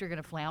 so of course you're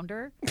going to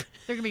flounder. There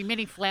are going to be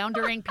many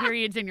floundering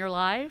periods in your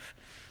life.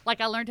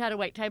 Like, I learned how to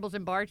wait tables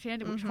and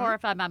bartend, which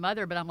horrified my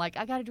mother, but I'm like,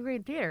 I got a degree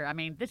in theater. I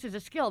mean, this is a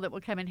skill that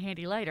will come in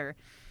handy later.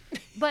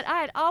 But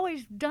I had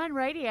always done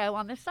radio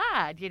on the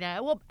side, you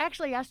know. Well,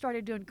 actually, I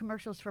started doing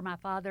commercials for my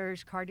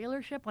father's car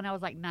dealership when I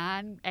was like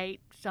 9,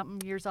 8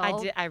 something years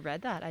old. I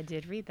read that. I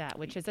did read that,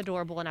 which is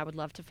adorable, and I would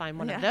love to find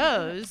one of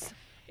those.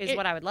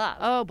 What I would love.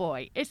 Oh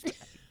boy, it's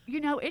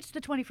it's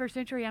the 21st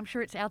century. I'm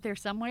sure it's out there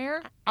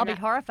somewhere. I'll be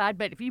horrified,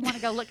 but if you want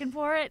to go looking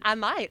for it, I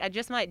might. I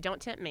just might. Don't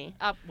tempt me.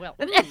 Well,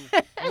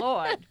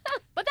 Lord.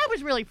 But that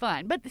was really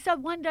fun. But so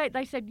one day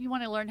they said, you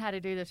want to learn how to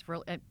do this for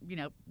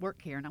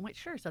work here, and I went,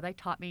 sure. So they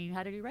taught me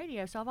how to do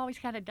radio. So I've always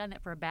kind of done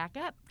that for a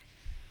backup.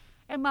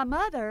 And my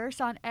mother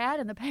saw an ad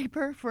in the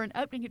paper for an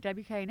opening at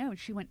WKNO, and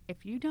she went,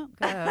 if you don't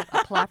go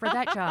apply for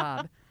that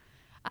job,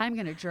 I'm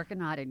going to jerk a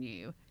knot in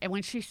you. And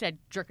when she said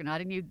jerk a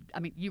knot in you, I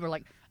mean, you were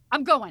like,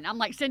 I'm going. I'm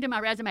like, send in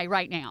my resume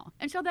right now.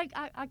 And so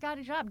I got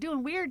a job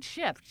doing weird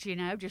shifts,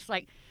 just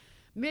like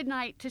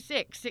midnight to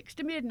 6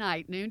 to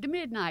midnight, noon to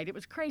midnight. It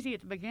was crazy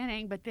at the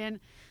beginning, but then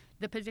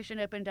the position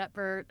opened up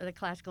for the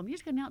classical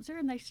music announcer,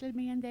 and they slid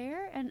me in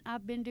there, and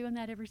I've been doing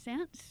that ever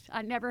since.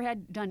 I never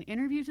had done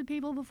interviews with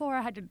people before.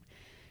 I had to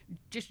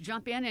just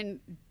jump in and,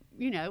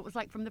 it was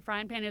like from the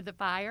frying pan to the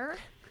fire.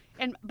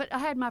 But I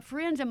had my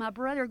friends and my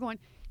brother going,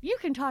 you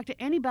can talk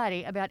to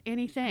anybody about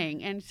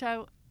anything. And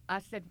so I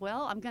said,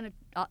 well,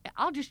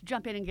 I'll just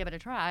jump in and give it a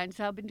try. And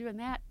so I've been doing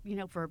that,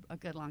 for a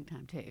good long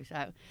time too.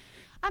 So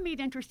I meet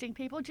interesting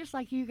people just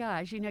like you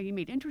guys. You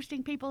meet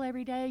interesting people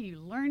every day. You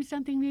learn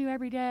something new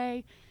every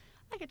day.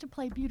 I get to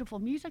play beautiful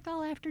music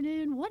all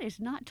afternoon. What is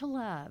not to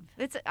love?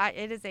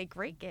 It is a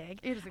great gig.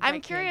 It is a great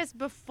I'm curious,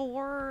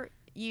 before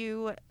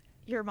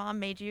your mom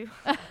made you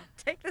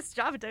take this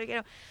job at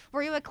WKNO,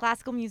 were you a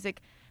classical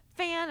music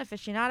fan,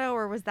 aficionado,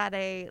 or was that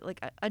a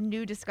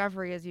new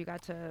discovery as you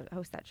got to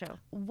host that show?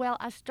 Well,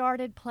 I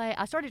started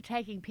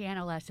taking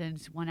piano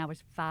lessons when I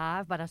was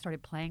 5, but I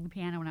started playing the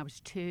piano when I was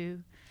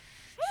 2.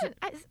 How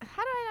did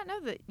I not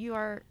know that you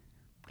are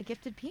a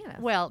gifted pianist?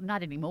 Well,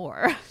 not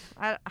anymore.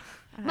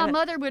 My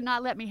mother would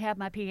not let me have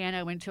my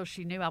piano until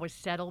she knew I was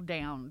settled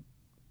down,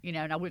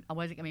 and I wasn't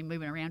going to be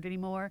moving around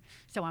anymore.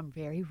 So I'm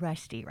very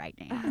rusty right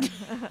now.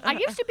 I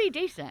used to be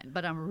decent,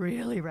 but I'm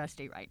really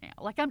rusty right now.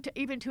 Like, I'm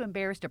even too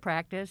embarrassed to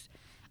practice.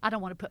 I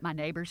don't want to put my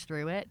neighbors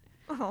through it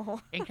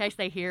in case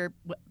they hear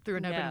through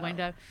an open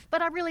window.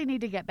 But I really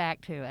need to get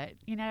back to it.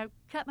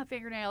 Cut my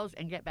fingernails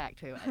and get back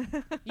to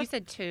it. You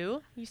said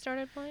 2 you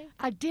started playing?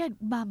 I did.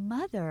 My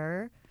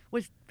mother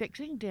was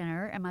fixing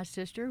dinner, and my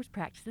sister was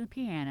practicing the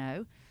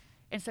piano.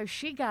 And so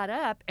she got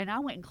up, and I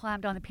went and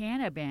climbed on the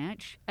piano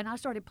bench, and I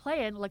started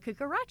playing La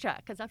Cucaracha,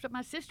 because that's what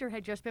my sister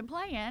had just been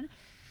playing.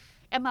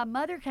 And my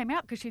mother came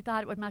out because she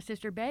thought it was my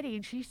sister Betty,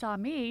 and she saw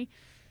me,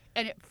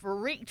 and it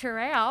freaked her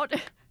out.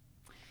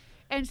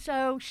 And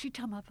so she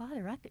told my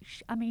father,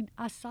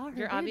 I saw her.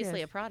 You're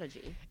obviously a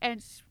prodigy.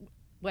 And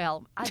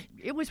well,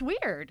 it was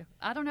weird.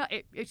 I don't know.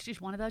 It's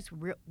just one of those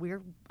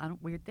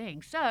weird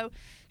things. So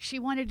she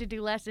wanted to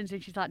do lessons,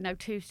 and she thought, no,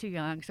 2's too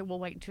young, so we'll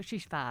wait until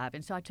she's 5.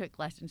 And so I took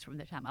lessons from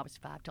the time I was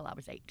 5 till I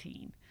was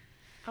 18.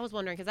 I was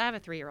wondering, because I have a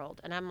 3-year-old,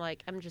 and I'm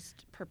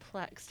just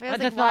perplexed.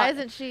 Why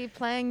isn't she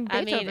playing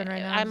Beethoven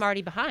right now? I'm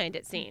already behind,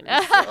 it seems.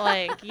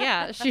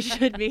 Yeah, she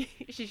should be.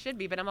 She should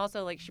be, but I'm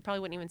also she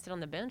probably wouldn't even sit on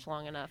the bench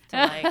long enough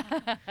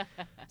to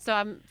So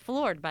I'm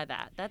floored by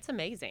that. That's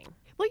amazing.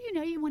 Well,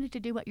 you wanted to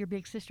do what your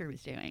big sister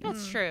was doing.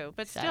 That's true,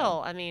 but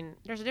still,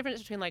 there's a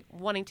difference between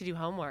wanting to do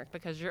homework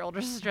because your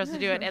older sister has to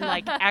do it, and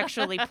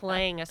actually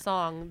playing a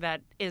song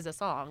that is a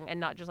song, and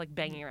not just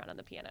banging around on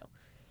the piano.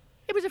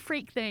 It was a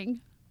freak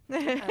thing.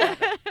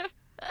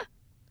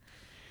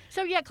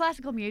 So yeah,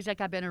 classical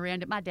music. I've been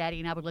around it. My daddy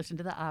and I would listen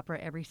to the opera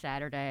every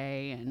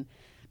Saturday, and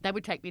they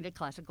would take me to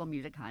classical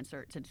music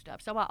concerts and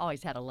stuff. So I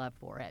always had a love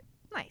for it.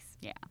 Nice.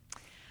 Yeah.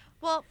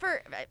 Well,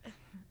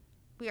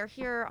 we are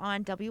here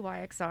on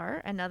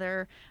WYXR,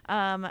 another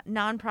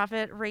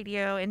nonprofit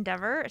radio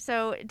endeavor.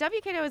 So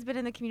WKNO has been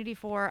in the community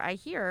for, I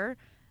hear,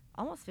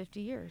 almost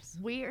 50 years.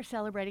 We are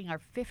celebrating our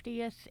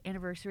 50th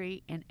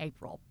anniversary in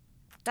April.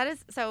 That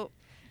is so.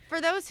 For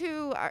those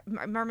who are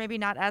maybe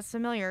not as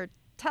familiar,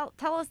 tell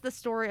us the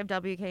story of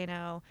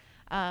WKNO.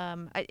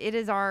 It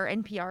is our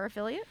NPR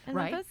affiliate in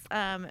Memphis.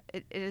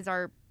 It is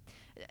our.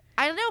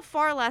 I know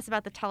far less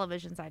about the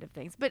television side of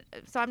things, but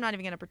so I'm not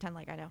even going to pretend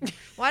like I know.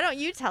 Why don't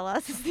you tell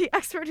us, as the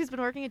expert who's been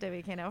working at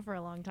WKNO for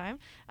a long time,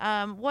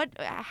 what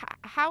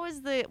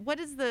is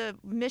the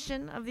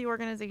mission of the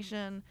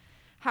organization?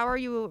 How are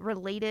you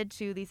related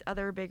to these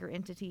other bigger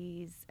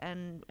entities,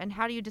 and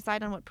how do you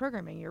decide on what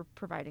programming you're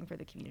providing for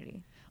the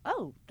community?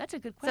 Oh, that's a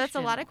good question. So that's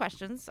a lot of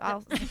questions.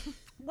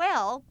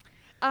 Well,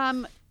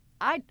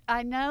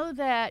 I know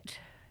that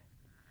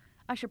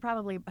I should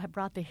probably have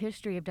brought the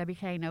history of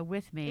WKNO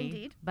with me.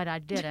 Indeed. But I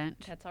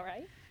didn't. That's all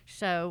right.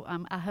 So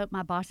I hope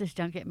my bosses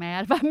don't get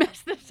mad if I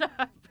mess this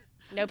up.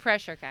 No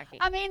pressure, Khaki.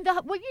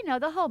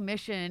 The whole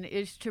mission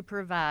is to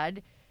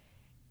provide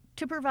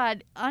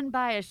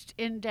unbiased,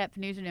 in-depth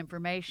news and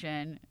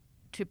information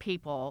to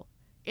people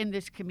in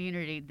this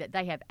community that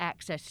they have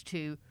access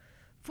to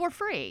for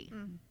free.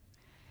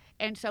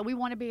 And so we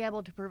want to be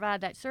able to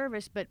provide that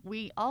service, but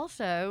we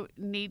also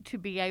need to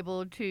be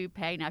able to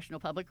pay National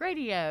Public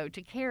Radio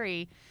to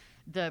carry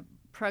the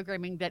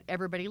programming that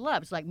everybody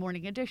loves, like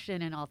Morning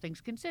Edition and All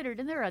Things Considered.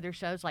 And there are other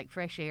shows like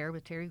Fresh Air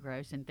with Terry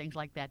Gross and things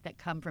like that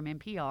come from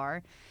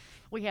NPR.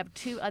 We have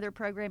 2 other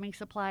programming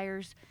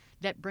suppliers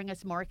that bring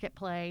us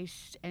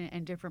Marketplace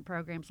and different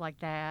programs like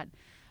that.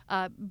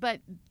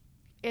 But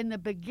in the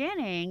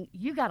beginning,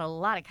 you got a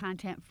lot of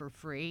content for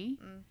free,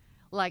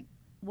 like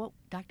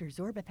Dr.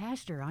 Zorba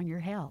Pastor on your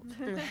health.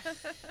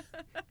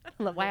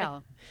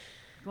 Wow.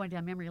 Going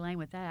down memory lane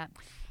with that.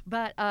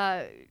 But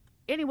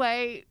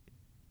anyway,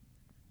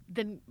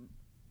 then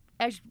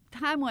as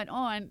time went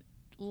on,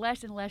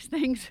 less and less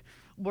things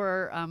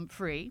were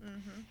free.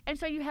 And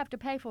so you have to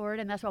pay for it,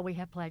 and that's why we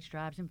have pledge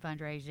drives and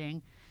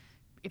fundraising.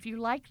 If you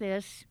like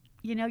this,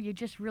 you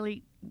just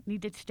really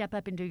need to step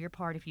up and do your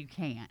part if you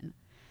can.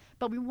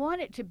 But we want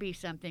it to be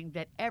something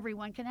that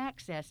everyone can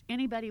access,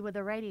 anybody with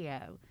a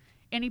radio,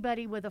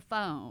 anybody with a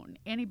phone,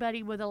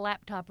 anybody with a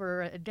laptop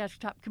or a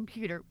desktop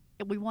computer.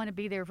 We want to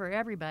be there for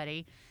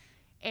everybody.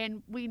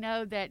 And we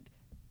know that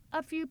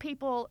a few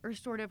people are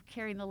sort of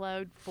carrying the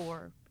load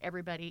for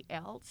everybody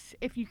else.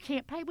 If you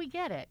can't pay, we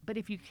get it. But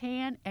if you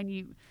can and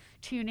you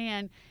tune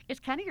in, it's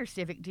kind of your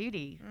civic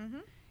duty.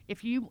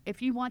 If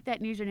you want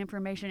that news and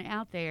information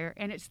out there,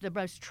 and it's the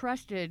most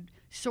trusted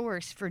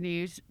source for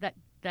news,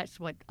 that's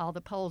what all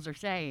the polls are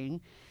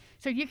saying.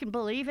 So you can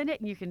believe in it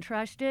and you can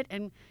trust it.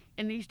 And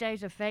in these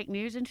days of fake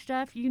news and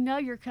stuff,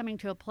 you're coming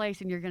to a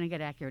place and you're going to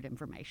get accurate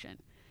information.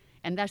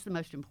 And that's the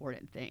most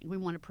important thing. We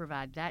want to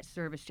provide that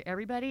service to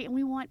everybody, and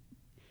we want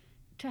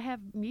to have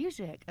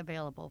music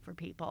available for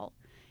people.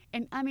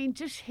 And I mean,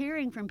 just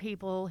hearing from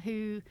people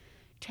who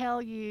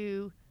tell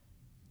you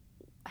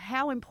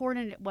how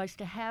important it was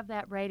to have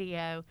that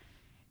radio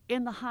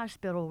in the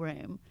hospital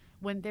room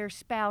when their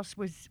spouse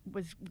was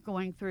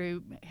going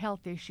through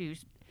health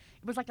issues.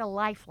 It was like a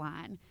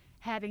lifeline,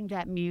 having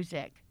that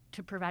music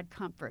to provide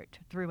comfort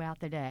throughout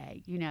the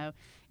day,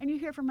 And you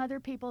hear from other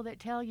people that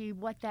tell you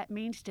what that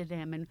means to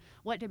them and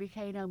what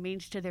WKNO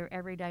means to their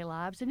everyday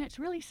lives. And it's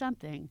really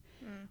something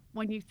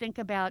when you think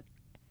about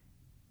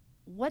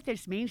what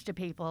this means to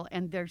people,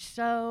 and they're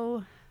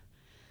so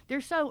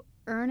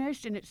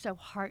earnest and it's so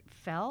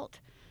heartfelt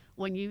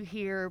when you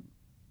hear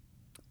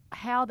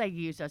how they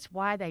use us,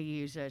 why they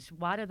use us,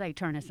 why do they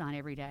turn us on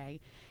every day.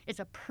 It's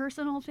a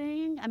personal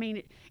thing. I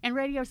mean, and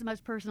radio is the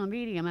most personal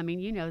medium. I mean,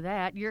 you know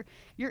that. You're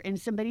in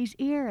somebody's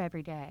ear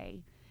every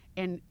day.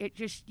 And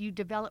you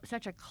develop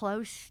such a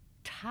close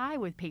tie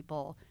with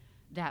people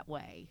that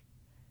way.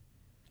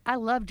 I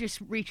love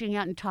just reaching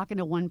out and talking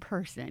to one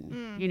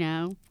person,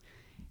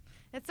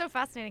 It's so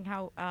fascinating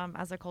how,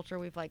 as a culture,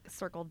 we've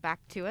circled back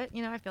to it.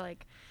 I feel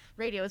like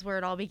radio is where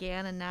it all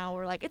began, and now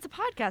we're like, it's a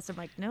podcast. I'm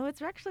like, no,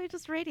 it's actually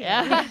just radio.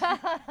 Yeah.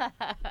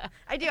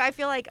 I do. I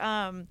feel like,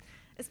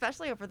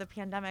 especially over the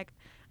pandemic,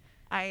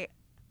 I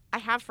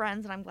have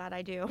friends, and I'm glad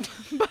I do.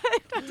 But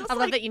I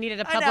love that you needed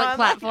a public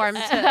platform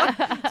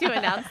to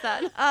announce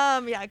that.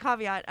 Yeah,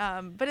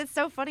 caveat. But it's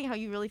so funny how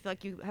you really feel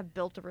like you have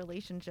built a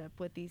relationship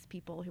with these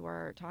people who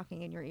are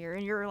talking in your ear,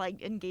 and you're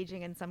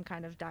engaging in some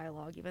kind of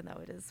dialogue, even though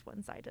it is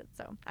one-sided.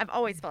 So I've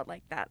always felt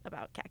like that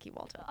about Khaki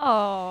Walton.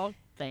 Oh,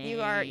 thanks.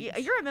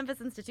 You're a Memphis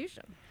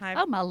institution.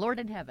 Oh, my Lord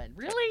in heaven.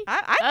 Really?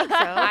 I think so.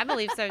 I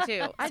believe so,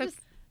 too.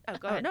 Oh,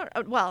 go ahead. No,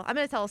 well, I'm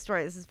going to tell a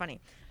story. This is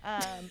funny.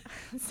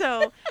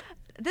 So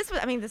this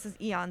is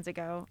eons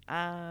ago.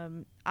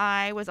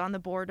 I was on the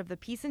board of the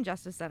Peace and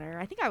Justice Center.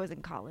 I think I was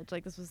in college.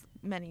 This was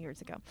many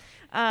years ago.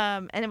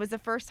 And it was the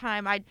first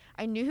time I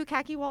knew who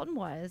Khaki Walton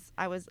was.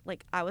 I was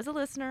a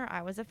listener.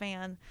 I was a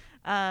fan.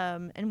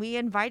 And we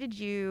invited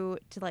you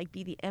to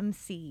be the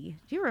MC.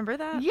 Do you remember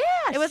that?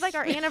 Yes. It was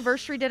our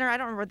anniversary dinner. I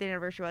don't remember what the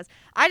anniversary was.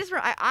 I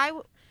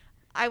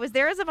was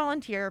there as a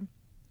volunteer.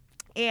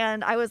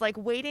 And I was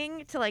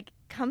waiting to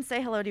come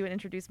say hello to you and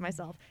introduce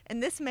myself.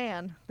 And this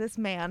man, this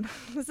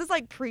is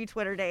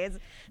pre-Twitter days.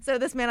 So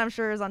this man I'm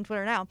sure is on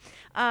Twitter now.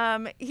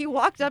 He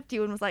walked up to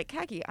you and was like,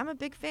 Khaki, I'm a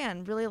big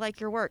fan, really like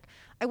your work.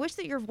 I wish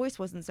that your voice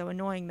wasn't so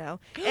annoying though.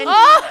 And,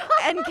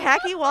 and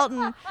Khaki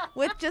Walton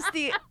with just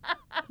the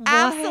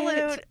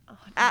absolute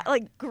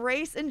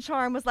grace and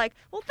charm was like,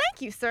 well,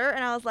 thank you, sir.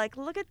 And I was like,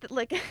 look at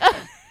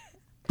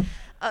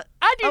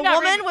a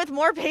woman with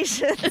more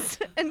patience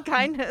and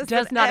kindness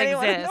does not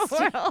anyone exist. In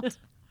the world.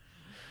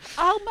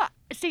 Oh my!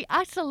 See,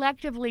 I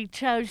selectively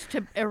chose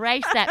to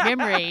erase that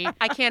memory.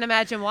 I can't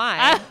imagine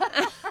why.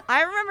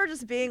 I remember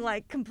just being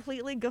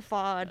completely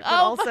guffawed, but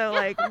also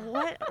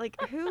what?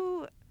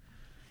 Who?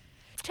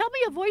 Tell me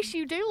a voice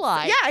you do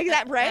like. Yeah,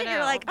 exactly. Right? You're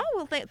like, oh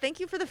well, thank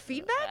you for the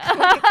feedback.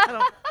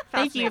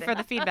 Thank you for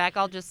the feedback.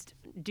 I'll just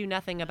do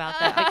nothing about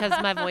that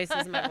because my voice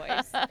is my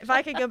voice. If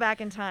I could go back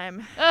in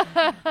time,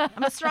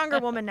 I'm a stronger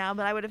woman now,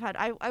 but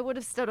I would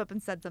have stood up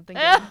and said something.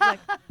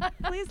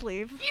 Please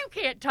leave. You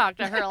can't talk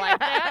to her like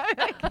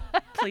that.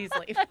 Please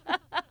leave.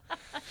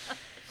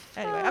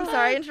 Anyway, I'm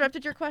sorry I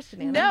interrupted your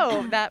question, Anna.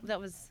 No, that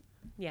was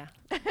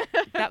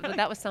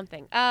that was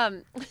something.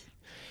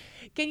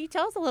 Can you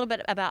tell us a little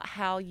bit about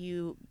how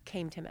you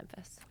came to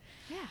Memphis?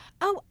 Yeah.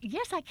 Oh,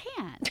 yes, I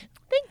can.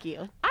 Thank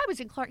you. I was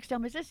in Clarksdale,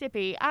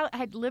 Mississippi. I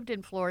had lived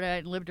in Florida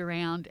and lived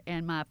around,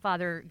 and my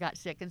father got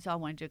sick, and so I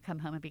wanted to come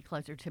home and be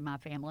closer to my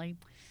family.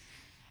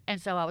 And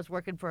so I was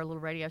working for a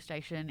little radio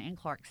station in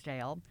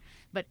Clarksdale.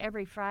 But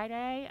every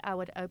Friday, I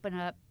would open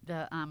up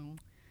the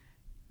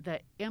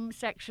M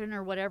section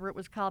or whatever it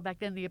was called back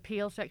then, the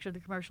appeal section of the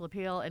commercial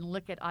appeal, and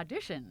look at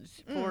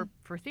auditions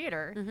for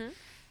theater. Mm-hmm.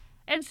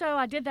 And so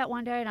I did that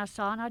one day, and I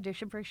saw an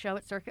audition for a show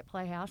at Circuit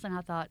Playhouse, and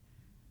I thought,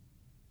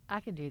 I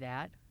can do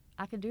that.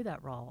 I can do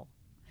that role.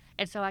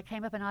 And so I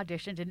came up and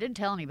auditioned and didn't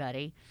tell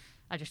anybody.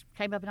 I just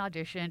came up and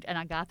auditioned, and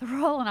I got the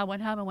role, and I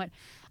went home and went,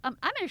 I'm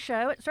in a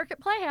show at Circuit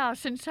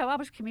Playhouse. And so I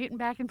was commuting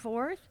back and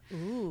forth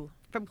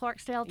from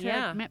Clarksdale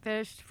to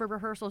Memphis for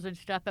rehearsals and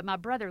stuff, but my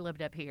brother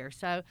lived up here.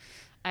 So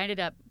I ended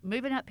up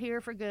moving up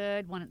here for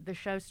good when the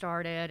show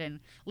started and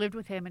lived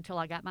with him until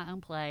I got my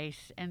own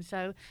place. And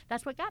so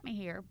that's what got me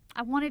here.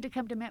 I wanted to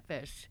come to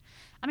Memphis.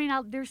 I mean,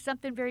 there's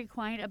something very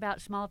quaint about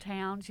small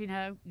towns, you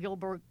know,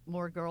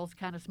 Gilmore Girls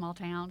kind of small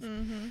towns.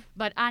 Mm-hmm.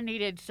 But I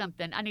needed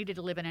something. I needed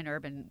to live in an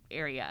urban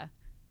area,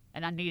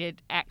 and I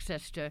needed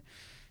access to,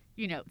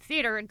 you know,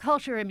 theater and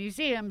culture and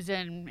museums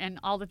and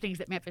all the things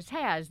that Memphis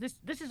has.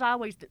 This is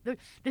always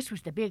this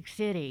was the big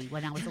city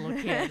when I was a little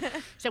kid.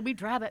 So we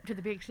drive up to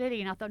the big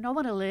city, and I thought, no, I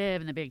want to live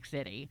in the big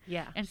city.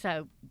 Yeah. And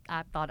so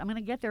I thought, I'm going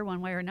to get there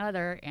one way or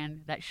another,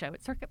 and that show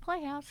at Circuit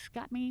Playhouse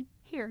got me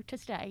here to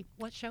stay.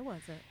 What show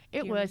was it?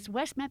 It was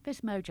West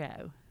Memphis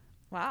Mojo.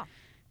 Wow.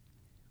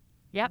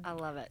 Yep. I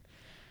love it.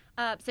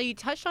 So you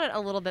touched on it a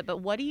little bit, but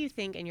what do you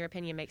think, in your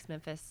opinion, makes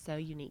Memphis so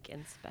unique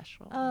and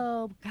special?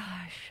 Oh,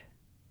 gosh.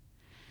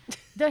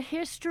 The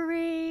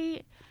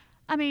history.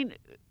 I mean,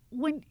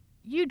 when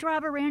you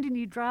drive around and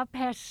you drive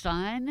past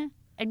Sun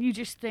and you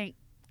just think,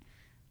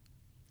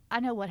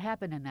 I know what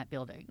happened in that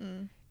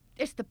building.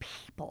 It's the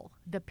people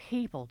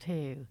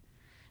too.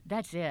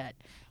 That's it.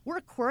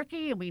 We're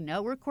quirky, and we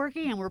know we're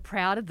quirky, and we're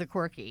proud of the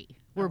quirky.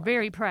 We're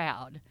very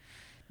proud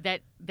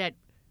that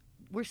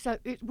we're so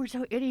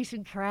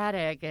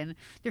idiosyncratic, and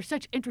there's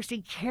such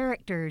interesting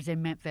characters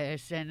in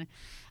Memphis. And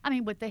I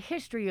mean, with the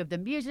history of the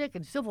music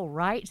and civil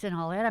rights and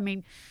all that, I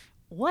mean,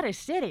 what a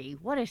city!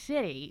 What a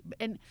city!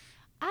 And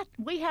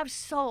we have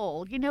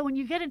soul. You know, when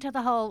you get into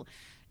the whole,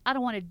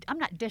 I'm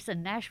not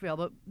dissing Nashville,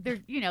 but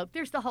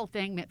there's the whole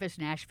thing, Memphis,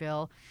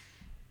 Nashville.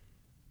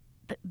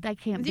 They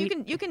can't be.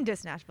 You can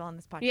diss Nashville on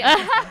this podcast.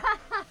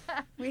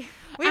 Yeah.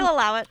 We'll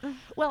allow it.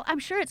 Well, I'm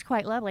sure it's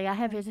quite lovely. I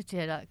have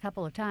visited a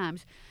couple of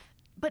times,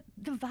 but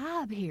the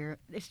vibe here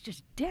is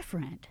just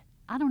different.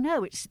 I don't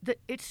know. It's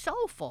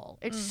soulful.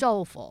 It's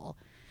soulful,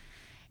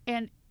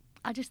 and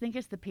I just think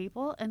it's the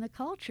people and the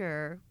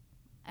culture,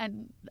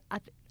 and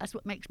that's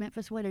what makes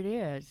Memphis what it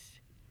is.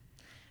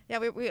 Yeah,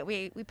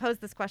 we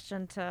posed this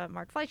question to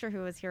Mark Fleischer,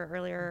 who was here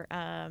earlier,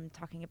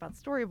 talking about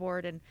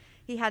Storyboard, and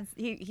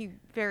he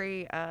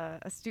very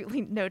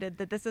astutely noted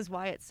that this is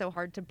why it's so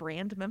hard to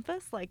brand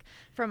Memphis, like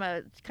from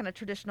a kind of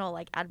traditional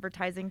like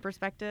advertising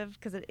perspective,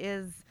 because it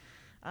is,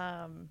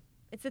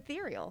 it's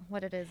ethereal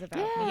what it is about.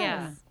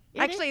 Yes.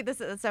 Yeah, actually,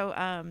 this is so.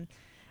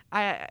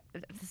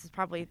 This is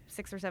probably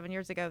 6 or 7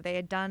 years ago. They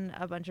had done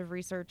a bunch of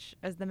research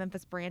as the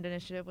Memphis Brand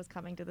Initiative was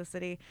coming to the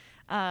city,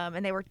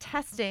 and they were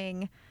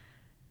testing,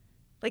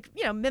 like,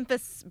 you know,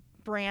 Memphis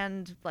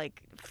brand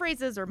like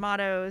phrases or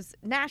mottos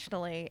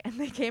nationally, and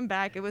they came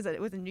back. It was a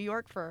New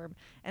York firm,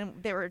 and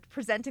they were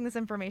presenting this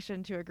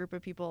information to a group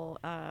of people,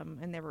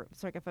 and they were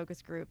sort of a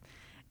focus group,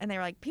 and they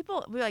were like,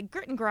 we're like,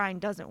 grit and grind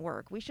doesn't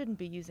work. We shouldn't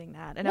be using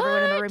that. And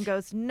everyone in the room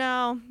goes,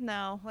 no,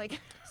 like,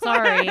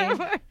 sorry.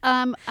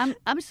 I'm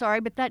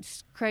sorry, but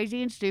that's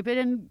crazy and stupid.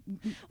 And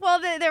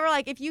well, they were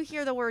like, if you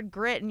hear the word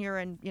grit and you're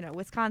in, you know,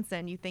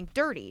 Wisconsin, you think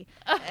dirty,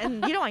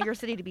 and you don't want your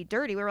city to be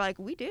dirty. We were like,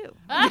 we do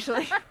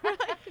actually.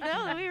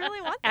 No, we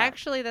really want that.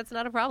 Actually, that's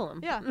not a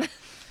problem. Yeah.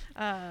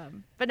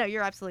 But no,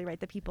 you're absolutely right.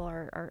 The people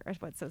are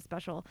what's so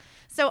special.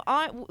 So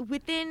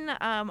within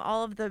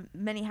all of the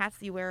many hats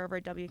that you wear over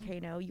at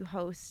WKNO, you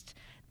host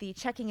the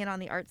Checking In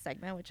on the Arts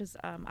segment, which is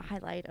a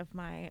highlight of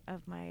my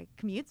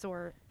commutes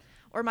or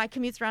my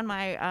commutes around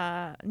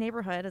my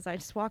neighborhood as I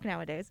just walk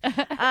nowadays. Tell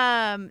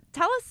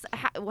us,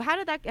 how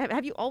did that,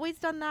 have you always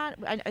done that?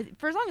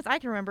 For as long as I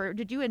can remember,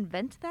 did you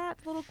invent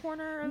that little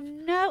corner?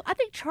 No, I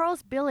think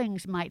Charles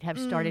Billings might have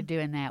started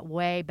doing that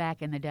way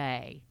back in the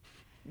day.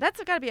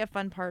 That's got to be a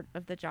fun part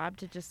of the job,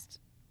 to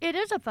just. It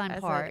is a fun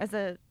part.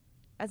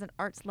 As an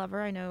arts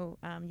lover, I know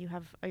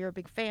you're a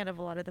big fan of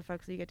a lot of the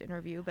folks that you get to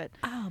interview, but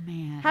oh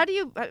man, how do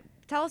you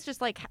tell us,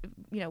 just like,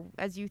 you know,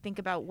 as you think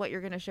about what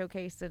you're going to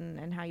showcase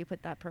and how you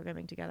put that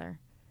programming together?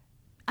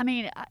 I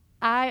mean,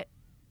 I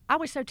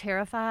was so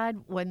terrified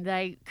when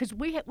because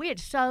we had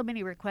so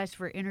many requests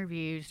for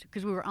interviews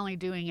because we were only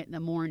doing it in the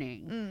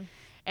morning,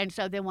 and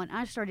so then when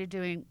I started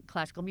doing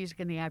classical music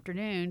in the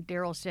afternoon,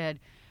 Daryl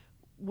said,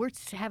 we're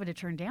having to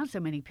turn down so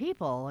many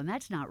people, and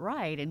that's not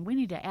right, and we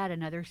need to add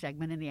another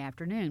segment in the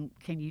afternoon.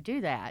 Can you do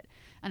that?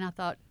 And I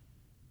thought,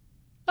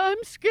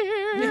 I'm scared.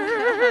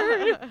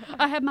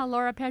 I had my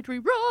Laura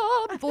Patry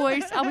Robb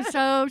voice. I was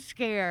so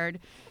scared.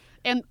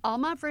 And all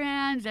my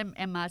friends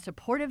and my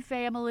supportive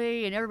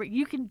family and everybody,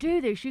 you can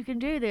do this, you can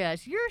do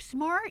this. You're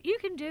smart, you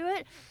can do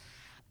it.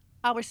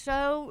 I was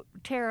so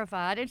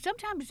terrified. And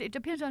sometimes it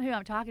depends on who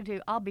I'm talking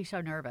to. I'll be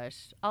so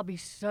nervous. I'll be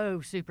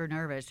so super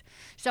nervous.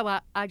 So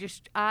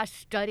I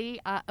study,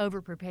 I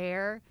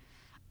over-prepare.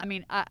 I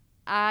mean,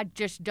 I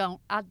just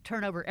don't, I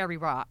turn over every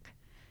rock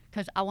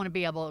because I want to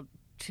be able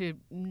to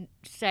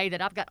say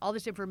that I've got all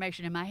this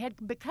information in my head,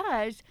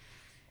 because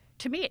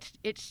to me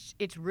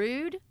it's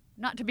rude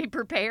not to be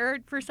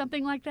prepared for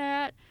something like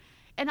that.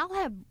 And I'll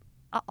have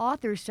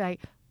authors say,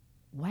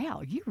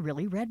 wow, you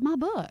really read my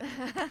book.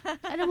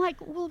 And I'm like,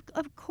 well,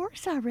 of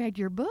course I read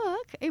your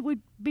book. It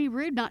would be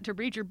rude not to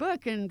read your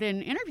book and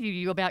then interview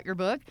you about your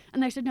book.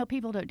 And they said, no,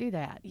 people don't do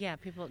that. Yeah,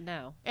 people,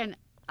 no. And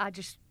I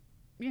just,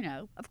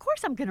 of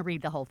course I'm going to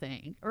read the whole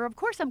thing. Or of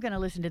course I'm going to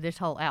listen to this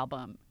whole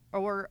album.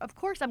 Or of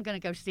course I'm going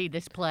to go see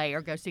this play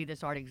or go see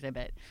this art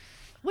exhibit,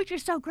 which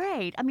is so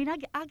great. I mean,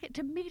 I get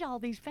to meet all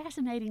these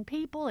fascinating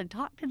people and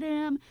talk to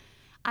them.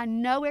 I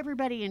know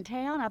everybody in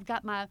town. I've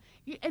got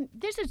and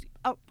this is,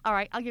 all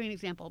right, I'll give you an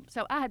example.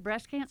 So I had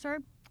breast cancer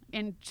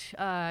in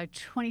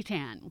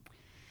 2010.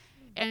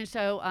 And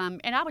so,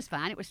 and I was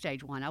fine. It was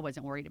stage 1. I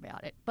wasn't worried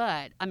about it.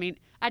 But, I mean,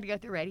 I had to go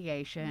through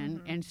radiation.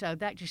 Mm-hmm. And so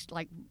that just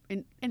like,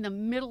 in the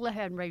middle of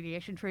having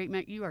radiation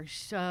treatment, you are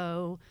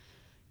so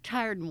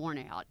tired and worn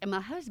out. And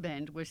my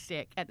husband was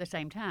sick at the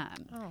same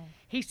time. Oh.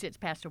 He since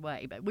passed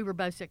away, but we were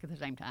both sick at the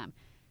same time.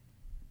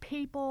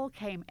 People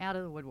came out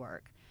of the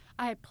woodwork.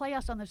 I had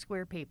Playhouse on the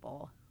Square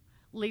people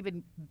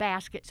leaving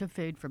baskets of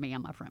food for me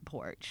on my front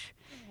porch.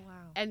 Oh, wow.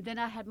 And then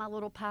I had my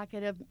little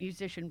pocket of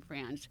musician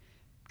friends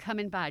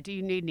coming by. Do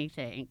you need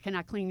anything? Can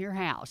I clean your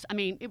house? I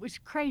mean, it was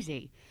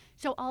crazy.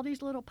 So all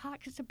these little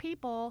pockets of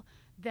people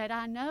that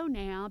I know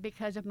now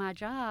because of my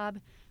job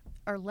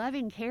are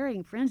loving,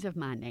 caring friends of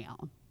mine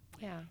now.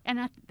 Yeah.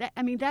 And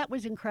I mean, that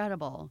was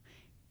incredible.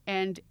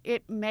 And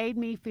it made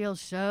me feel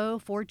so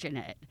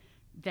fortunate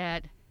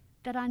that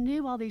I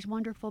knew all these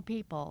wonderful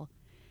people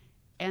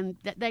and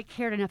that they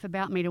cared enough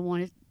about me to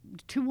want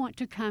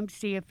to come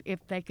see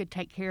if they could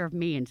take care of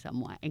me in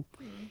some way.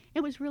 Mm-hmm.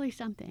 It was really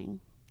something.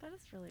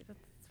 That's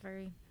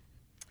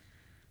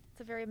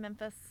a very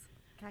Memphis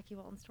Khaki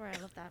Walton story.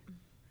 I love that.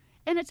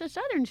 And it's a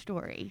Southern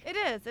story. It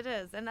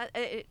is. And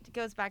it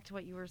goes back to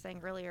what you were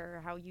saying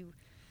earlier, how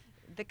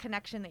the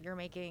connection that you're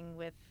making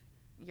with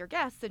your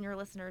guests and your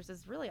listeners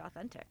is really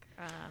authentic.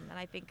 And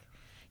I think,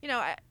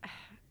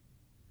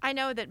 I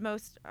know that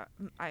most,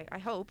 I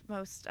hope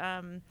most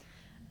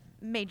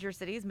major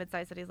cities,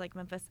 mid-sized cities like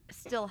Memphis,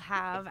 still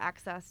have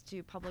access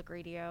to public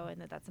radio,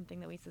 and that's something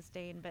that we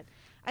sustain. But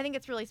I think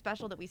it's really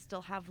special that we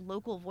still have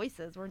local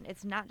voices, where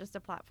it's not just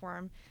a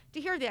platform to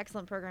hear the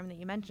excellent program that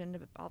you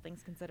mentioned, All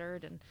Things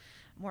Considered and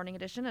Morning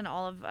Edition and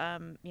all of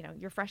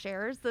your Fresh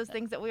Airs, those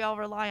things that we all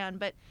rely on.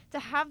 But to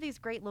have these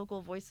great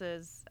local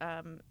voices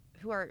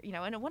who are,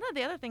 and one of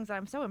the other things that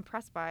I'm so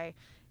impressed by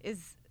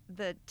is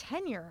the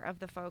tenure of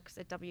the folks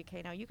at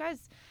WKNO. You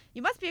guys,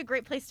 you must be a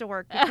great place to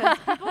work because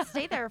people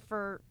stay there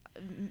for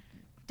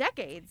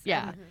decades.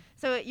 Yeah. And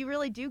so you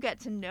really do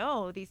get to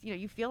know these,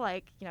 you feel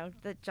like,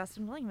 that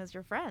Justin William is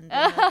your friend.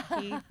 And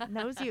that he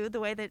knows you the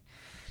way that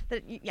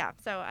yeah.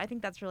 So I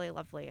think that's really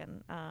lovely.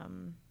 And,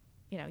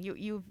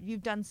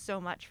 you've done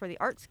so much for the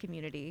arts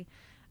community.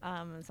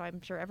 So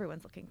I'm sure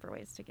everyone's looking for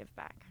ways to give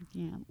back.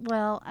 Yeah.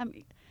 Well,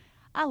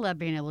 I love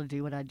being able to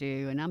do what I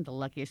do, and I'm the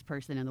luckiest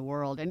person in the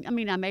world. And,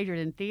 I majored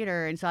in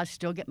theater, and so I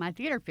still get my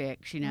theater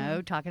fix,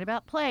 talking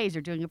about plays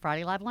or doing a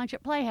Friday Live Lunch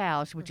at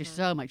Playhouse, which is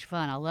so much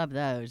fun. I love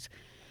those.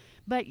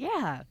 But,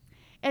 yeah,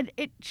 and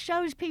it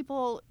shows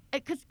people –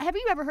 because have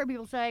you ever heard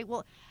people say,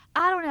 well,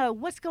 I don't know,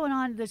 what's going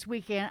on this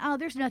weekend? Oh,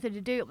 there's nothing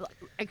to do.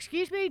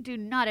 Excuse me? Do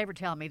not ever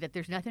tell me that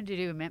there's nothing to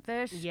do in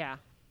Memphis. Yeah.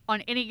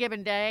 On any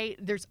given day,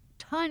 there's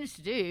tons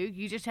to do.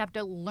 You just have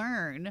to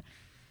learn –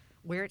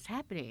 where it's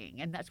happening,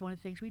 and that's one of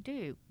the things we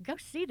do. Go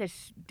see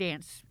this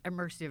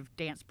immersive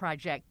dance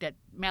project at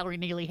Mallory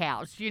Neely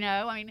House,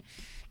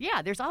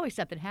 yeah, there's always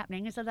something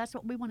happening, and so that's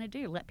what we want to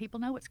do, let people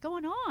know what's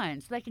going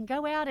on so they can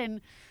go out and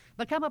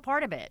become a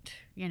part of it,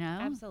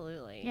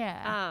 Absolutely.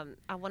 Yeah.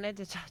 I wanted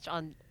to touch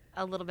on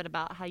a little bit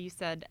about how you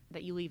said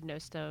that you leave no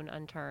stone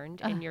unturned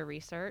in your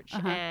research,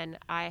 and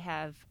I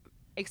have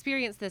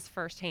experienced this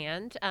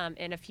firsthand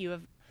in a few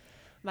of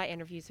my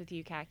interviews with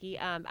you, Khaki.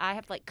 I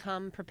have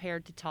come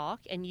prepared to talk,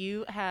 and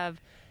you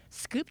have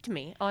scooped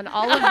me on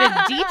all of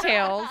the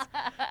details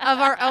of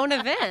our own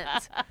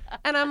event.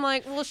 And I'm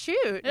like, well,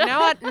 shoot.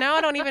 Now I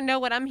don't even know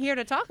what I'm here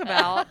to talk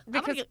about.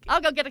 Because I'll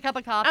go get a cup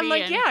of coffee. I'm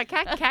like, yeah,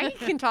 Khaki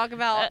can talk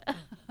about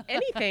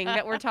anything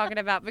that we're talking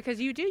about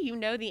because you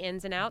know the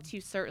ins and outs.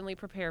 You certainly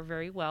prepare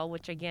very well,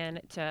 which,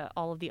 again, to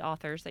all of the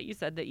authors that you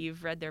said that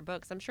you've read their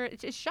books, I'm sure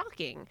it's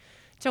shocking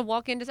to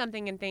walk into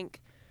something and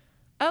think,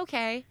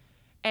 okay,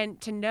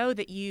 and to know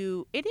that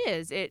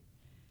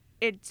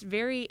it's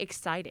very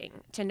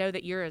exciting to know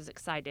that you're as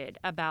excited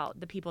about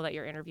the people that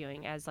you're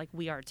interviewing as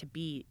we are to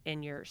be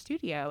in your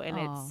studio, and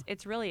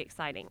it's really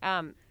exciting.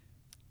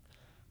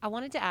 I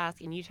wanted to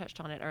ask, and you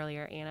touched on it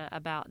earlier, Anna,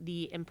 about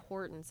the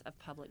importance of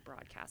public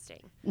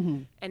broadcasting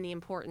and the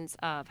importance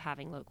of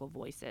having local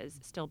voices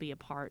still be a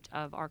part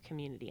of our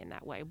community in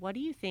that way. What do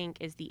you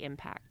think is the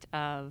impact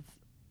of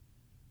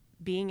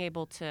being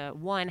able to,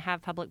 one,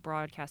 have public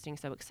broadcasting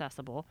so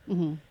accessible,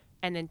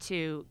 and then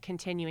two,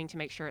 continuing to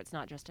make sure it's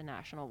not just a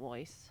national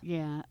voice?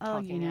 Yeah. Oh,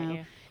 talking at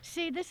you?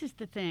 See, this is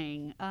the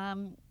thing.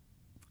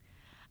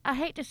 I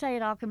hate to say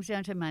it all comes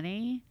down to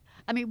money.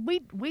 I mean,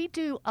 we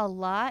do a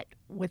lot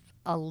with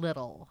a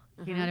little.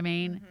 You know what I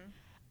mean?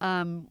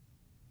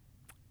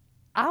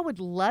 I would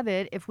love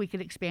it if we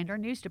could expand our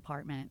news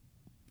department.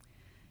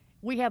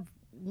 We have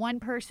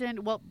one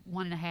person, well,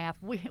 one and a half.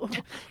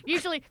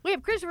 Usually we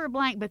have Christopher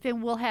Blank, but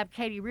then we'll have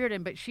Katie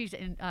Reardon, but she's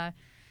in.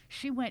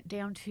 She went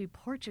down to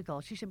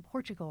Portugal. She's in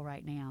Portugal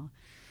right now.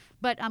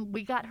 But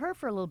we got her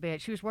for a little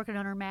bit. She was working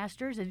on her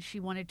master's, and she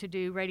wanted to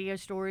do radio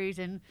stories,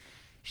 and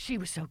she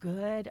was so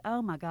good.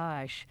 Oh, my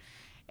gosh.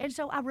 And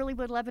so I really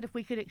would love it if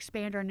we could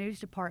expand our news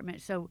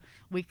department so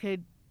we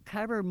could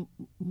cover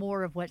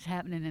more of what's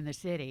happening in the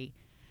city.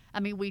 I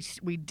mean,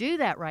 we do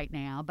that right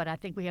now, but I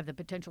think we have the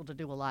potential to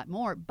do a lot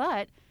more.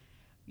 But,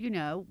 you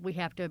know, we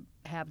have to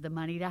have the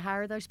money to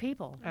hire those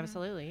people.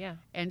 Absolutely, yeah.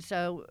 And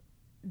so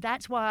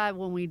that's why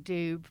when we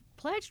do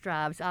pledge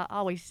drives, I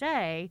always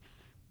say,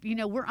 you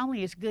know, we're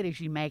only as good as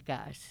you make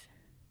us.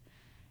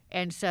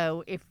 And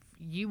so if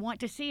you want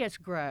to see us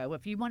grow,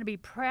 if you want to be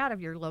proud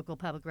of your local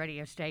public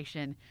radio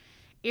station,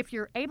 if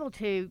you're able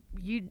to,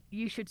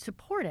 you should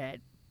support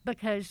it,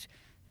 because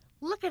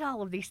look at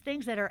all of these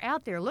things that are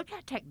out there. Look how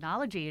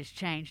technology has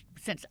changed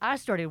since I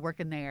started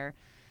working there.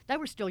 They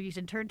were still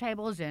using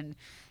turntables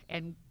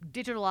and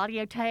digital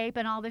audio tape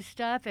and all this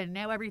stuff, and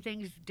now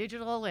everything's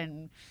digital,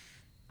 and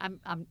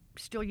I'm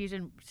still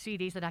using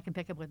CDs that I can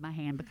pick up with my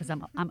hand because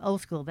I'm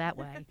old school that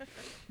way.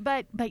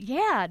 But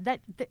yeah,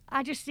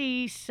 I just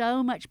see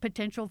so much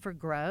potential for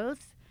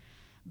growth,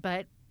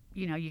 but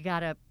you know, you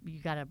gotta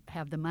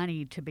have the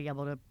money to be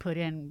able to put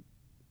in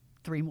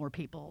 3 more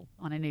people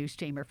on a news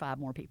team or 5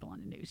 more people on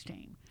a news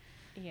team.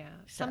 Yeah.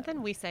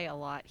 Something we say a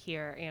lot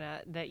here,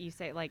 Anna, that you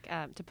say, like,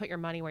 to put your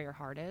money where your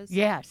heart is.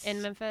 Yes.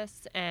 In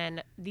Memphis.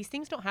 And these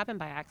things don't happen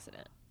by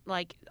accident.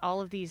 Like,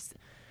 all of these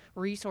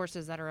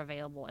resources that are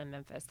available in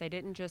Memphis, they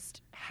didn't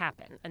just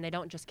happen, and they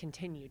don't just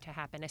continue to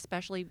happen,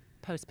 especially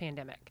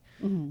post-pandemic.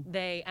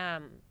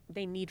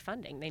 They need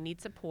funding, they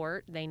need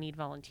support, they need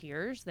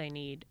volunteers, they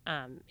need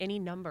any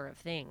number of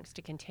things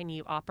to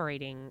continue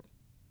operating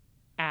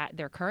at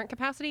their current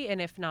capacity, and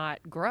if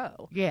not,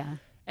 grow. Yeah.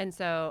 And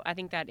so I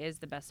think that is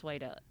the best way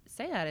to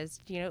say that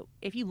is, you know,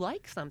 if you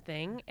like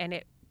something and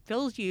it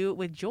fills you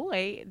with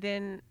joy,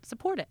 then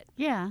support it.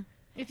 Yeah.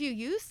 If you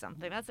use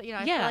something, that's, you know,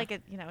 I feel like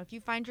it, you know, if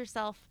you find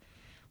yourself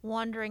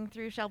wandering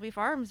through Shelby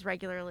Farms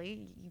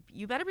regularly,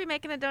 you better be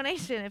making a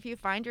donation. If you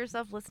find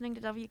yourself listening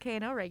to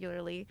WKNO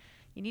regularly,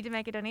 you need to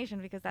make a donation,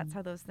 because that's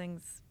how those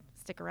things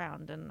stick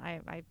around. And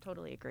I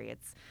totally agree.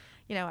 It's,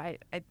 you know, I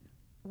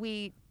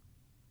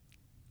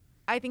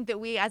think that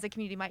we as a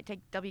community might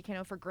take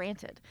WKNO for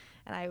granted,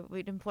 and I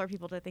would implore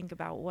people to think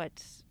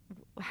about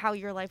how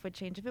your life would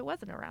change if it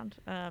wasn't around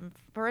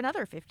for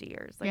another 50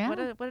 years. Like,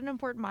 what an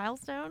important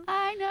milestone.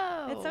 I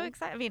know. It's so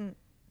exciting. I mean,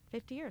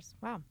 50 years.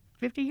 Wow.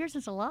 50 years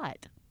is a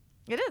lot.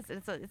 It is.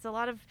 It's a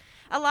lot of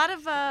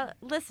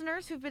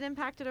listeners who've been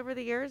impacted over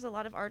the years. A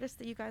lot of artists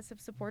that you guys have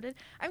supported.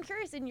 I'm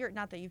curious,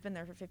 not that you've been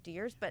there for 50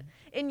 years, but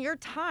in your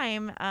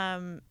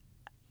time,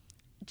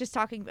 just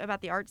talking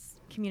about the arts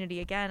community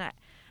again,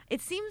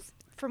 it seems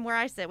from where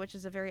I sit, which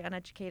is a very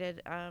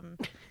uneducated,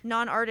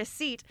 non-artist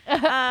seat,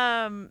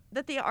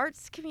 that the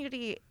arts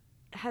community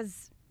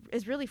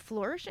is really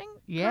flourishing.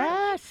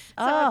 Yes.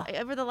 So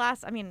over the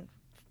last,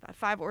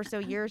 5 or so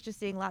years, just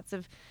seeing lots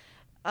of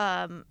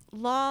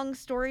long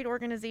storied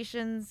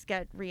organizations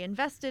get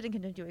reinvested and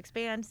continue to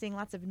expand, seeing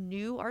lots of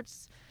new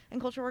arts and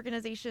culture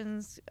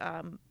organizations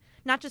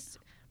not just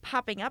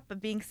popping up but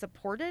being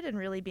supported and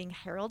really being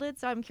heralded.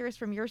 So I'm curious,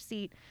 from your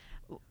seat,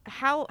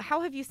 how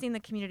have you seen the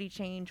community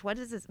change? What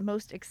is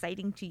most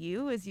exciting to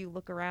you as you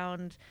look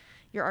around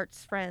your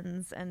arts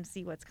friends and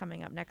see what's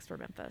coming up next for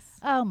Memphis?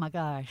 Oh my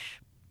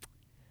gosh.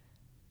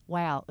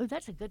 Wow. Ooh,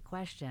 that's a good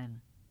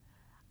question.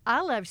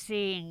 I love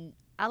seeing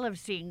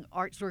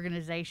arts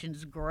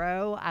organizations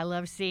grow. I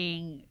love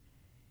seeing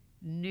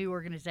new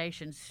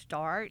organizations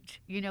start,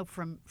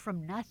 from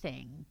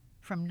nothing.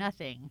 From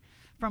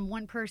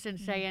one person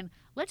saying,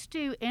 let's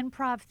do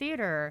improv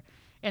theater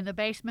in the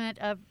basement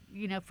of,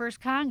 First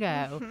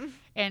Congo,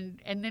 and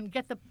then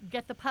get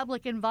the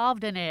public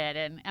involved in it.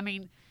 And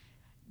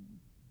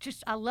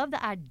I love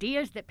the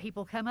ideas that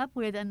people come up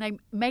with, and they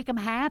make them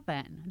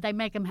happen.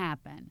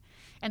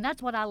 And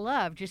that's what I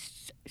love,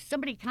 just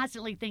somebody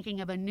constantly thinking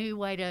of a new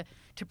way to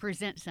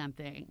present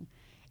something.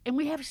 And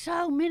we have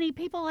so many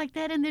people like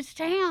that in this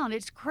town.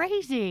 It's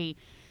crazy.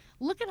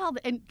 Look at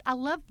and I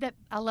love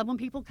when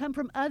people come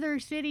from other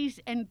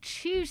cities and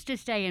choose to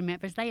stay in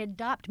Memphis. They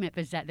adopt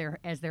Memphis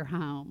as their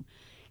home.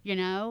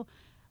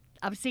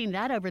 I've seen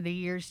that over the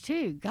years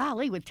too.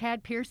 Golly, with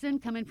Tad Pearson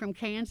coming from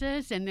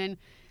Kansas, and then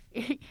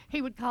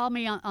he would call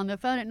me on the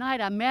phone at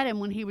night. I met him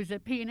when he was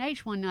at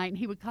P&H one night, and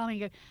he would call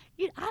me and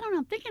go, I don't know,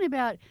 I'm thinking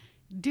about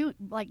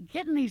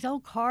getting these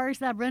old cars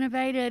that I've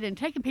renovated and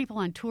taking people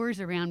on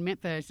tours around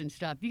Memphis and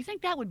stuff. Do you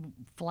think that would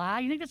fly?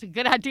 You think that's a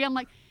good idea? I'm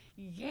like,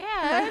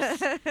 yes.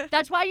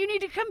 That's why you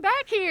need to come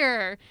back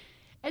here.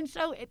 And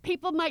so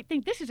people might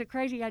think this is a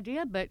crazy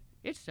idea, but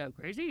it's so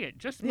crazy it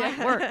just might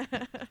work.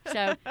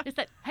 So it's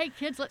that, hey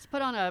kids, let's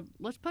put on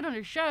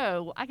a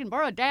show. I can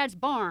borrow Dad's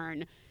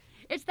barn.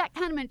 It's that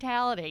kind of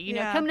mentality, you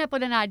know, coming up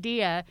with an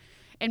idea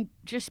and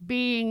just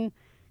being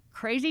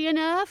crazy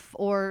enough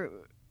or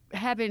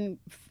having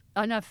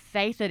enough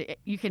faith that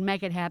you can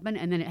make it happen,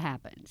 and then it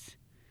happens.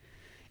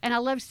 And I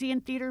love seeing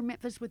Theater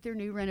Memphis with their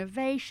new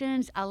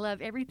renovations. I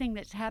love everything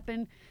that's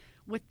happened.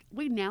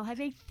 We now have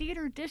a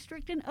theater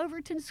district in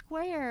Overton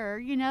Square,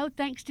 you know,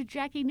 thanks to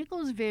Jackie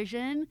Nichols'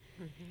 vision.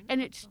 Mm-hmm.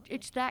 And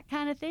it's that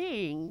kind of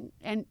thing.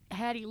 And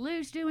Hattie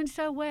Lou's doing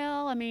so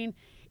well. I mean,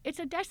 it's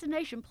a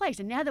destination place.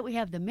 And now that we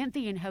have the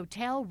Memphian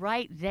Hotel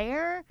right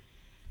there,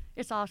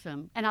 it's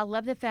awesome. And I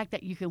love the fact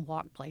that you can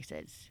walk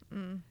places.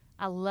 Mm.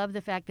 I love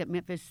the fact that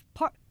Memphis,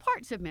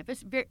 parts of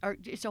Memphis,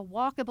 it's a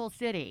walkable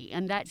city,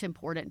 and that's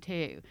important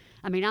too.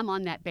 I mean, I'm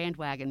on that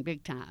bandwagon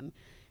big time.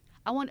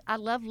 I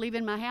love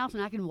leaving my house,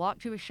 and I can walk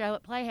to a show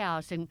at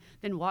Playhouse and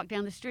then walk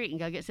down the street and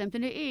go get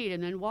something to eat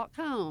and then walk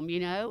home, you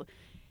know.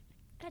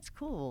 That's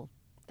cool.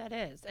 That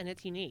is, and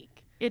it's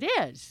unique. It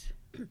is.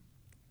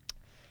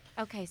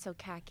 Okay, so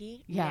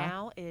Khaki,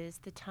 now is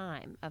the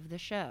time of the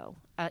show.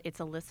 It's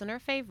a listener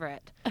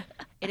favorite.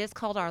 It is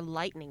called our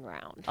lightning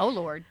round. Oh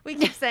Lord, we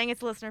keep saying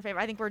it's a listener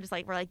favorite. I think we're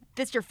like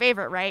this your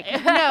favorite, right?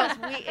 No,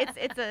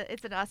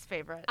 it's an us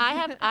favorite. I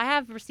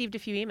have received a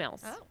few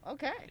emails. Oh,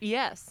 okay.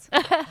 Yes,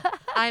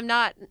 I'm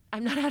not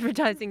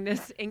advertising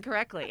this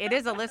incorrectly. It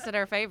is a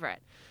listener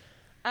favorite.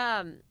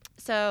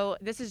 So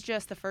this is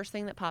just the first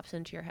thing that pops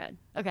into your head.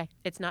 Okay,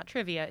 it's not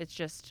trivia. It's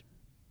just.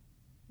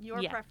 Your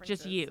preferences.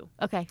 Just you.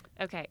 Okay.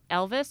 Okay.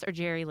 Elvis or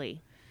Jerry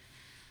Lee?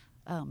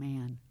 Oh,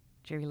 man.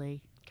 Jerry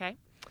Lee. Okay.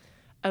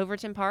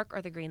 Overton Park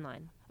or the Green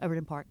Line?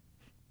 Overton Park.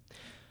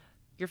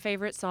 Your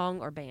favorite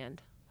song or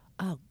band?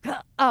 Oh,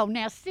 God. Oh,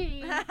 now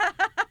see.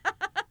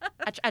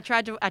 I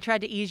tried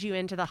to ease you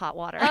into the hot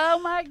water. Oh,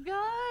 my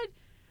God.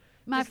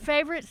 My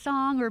favorite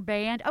song or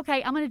band?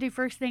 Okay, I'm going to do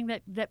first thing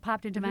that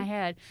popped into my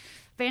head.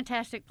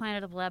 Fantastic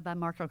Planet of Love by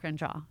Marco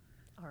Crenshaw.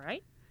 All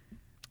right.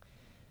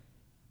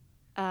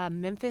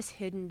 Memphis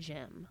Hidden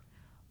Gem.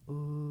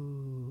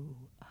 Ooh,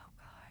 oh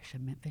gosh, a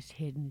Memphis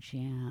Hidden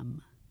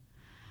Gem.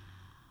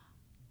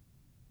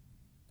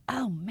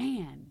 Oh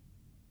man,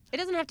 it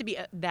doesn't have to be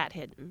that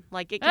hidden.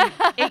 Like it can.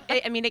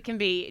 It can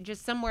be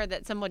just somewhere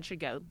that someone should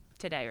go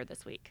today or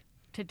this week.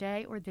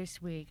 Today or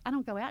this week. I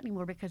don't go out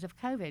anymore because of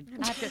COVID.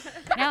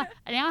 Now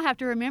I have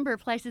to remember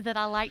places that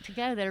I like to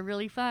go that are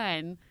really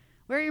fun.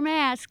 Wear your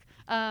mask.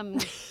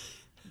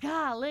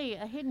 Golly,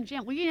 a hidden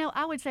gem. Well, you know,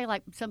 I would say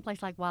like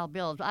someplace like Wild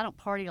Bill's. I don't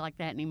party like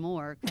that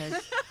anymore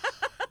because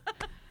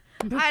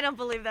I don't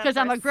believe that because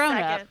I'm a grown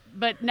up.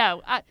 But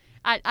no,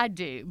 I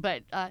do.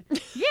 But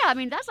yeah, I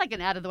mean that's like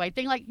an out of the way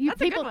thing. Like that's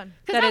people. A good one.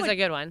 That is a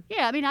good one.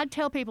 Yeah, I mean I'd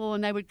tell people when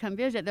they would come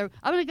visit, I'm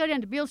going to go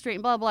down to Beale Street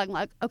and blah blah. I'm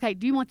like, okay,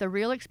 do you want the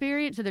real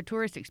experience or the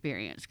tourist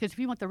experience? Because if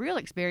you want the real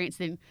experience,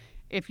 then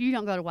if you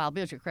don't go to Wild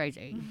Bill's, you're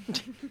crazy.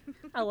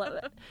 I love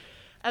it.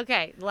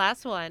 Okay,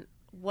 last one.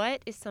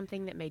 What is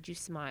something that made you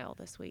smile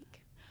this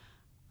week?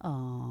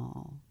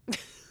 Oh,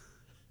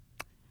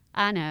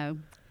 I know.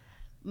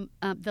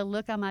 The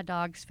look on my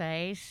dog's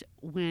face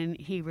when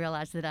he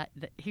realizes that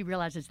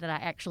I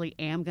actually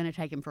am going to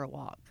take him for a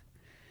walk.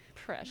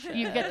 Precious.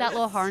 You get that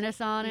little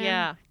harness on him.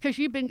 Yeah. Because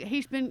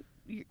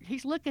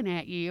he's looking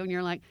at you, and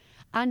you're like,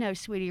 I know,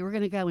 sweetie, we're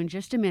going to go in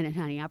just a minute,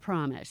 honey. I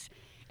promise.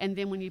 And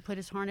then when you put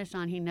his harness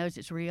on, he knows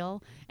it's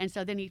real. And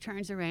so then he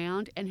turns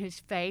around and his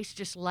face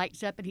just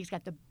lights up and he's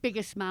got the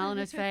biggest smile on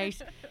his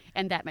face.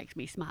 And that makes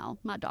me smile.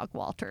 My dog,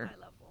 Walter. I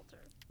love Walter.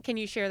 Can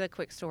you share the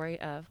quick story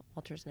of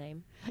Walter's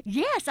name?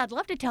 Yes, I'd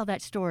love to tell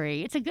that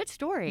story. It's a good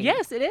story.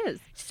 Yes, it is.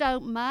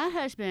 So my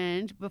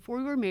husband, before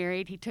we were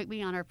married, he took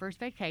me on our first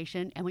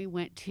vacation and we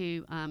went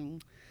to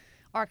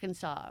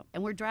Arkansas.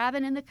 And we're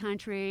driving in the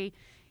country.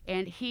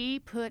 And he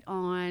put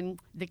on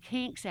the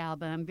Kinks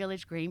album,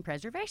 Village Green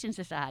Preservation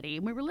Society,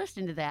 and we were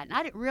listening to that. And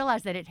I didn't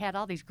realize that it had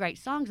all these great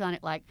songs on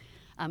it, like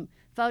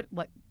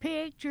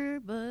picture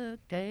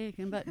book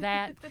taken, but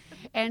that.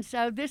 And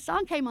so this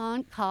song came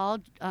on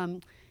called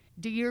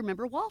Do You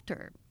Remember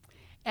Walter?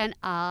 And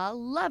I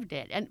loved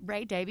it. And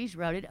Ray Davies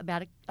wrote it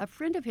about a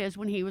friend of his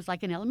when he was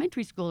like in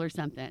elementary school or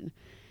something.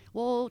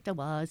 Walter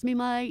was me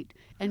mate.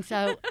 And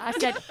so I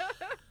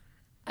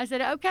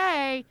said,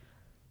 okay.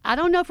 I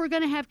don't know if we're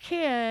going to have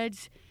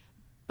kids,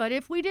 but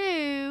if we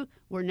do,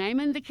 we're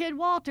naming the kid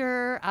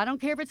Walter. I don't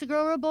care if it's a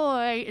girl or a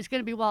boy. It's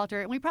going to be Walter.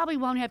 And we probably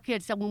won't have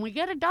kids. So when we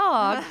get a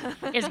dog,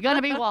 it's going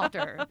to be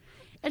Walter.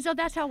 And so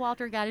that's how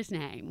Walter got his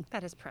name.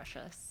 That is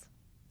precious.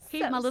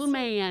 He's my little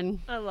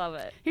man. I love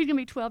it. He's going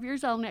to be 12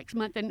 years old next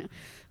month, and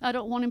I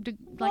don't want him to,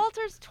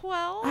 Walter's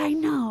 12. I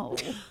know.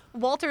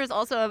 Walter is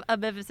also a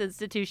Memphis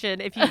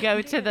institution if you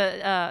go to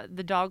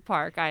the dog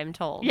park, I am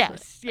told.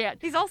 Yes, yeah.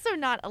 He's also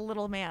not a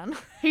little man.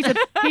 He's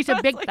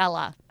a big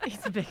fella.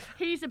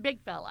 He's a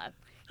big fella.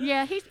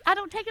 Yeah, I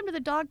don't take him to the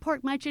dog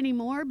park much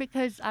anymore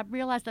because I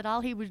realized that all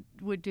he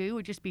would do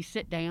would just be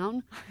sit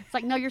down. It's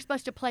like, no, you're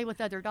supposed to play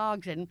with other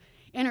dogs and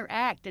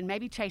interact and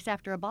maybe chase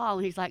after a ball.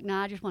 And he's like, no,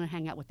 I just want to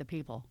hang out with the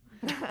people.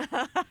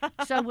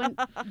 So when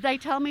they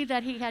told me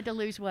that he had to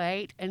lose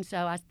weight, and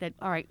so I said,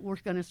 all right, we're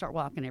going to start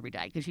walking every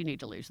day because you need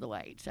to lose the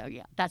weight. So,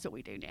 yeah, that's what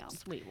we do now.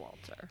 Sweet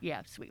Walter.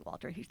 Yeah, sweet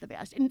Walter. He's the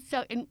best. And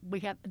so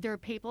there are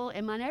people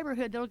in my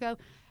neighborhood that'll go,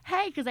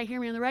 hey, because they hear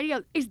me on the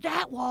radio, is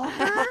that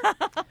Walter?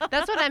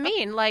 That's what I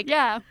mean. Like,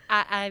 yeah.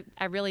 I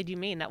really do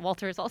mean that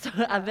Walter is also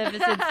a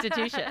Memphis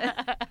institution.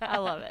 I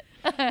love it.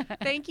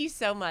 Thank you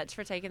so much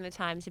for taking the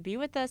time to be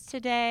with us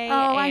today.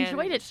 Oh, I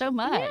enjoyed it so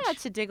much. Yeah,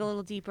 to dig a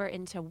little deeper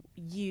into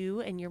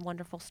you and your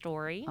wonderful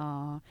story.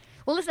 Well,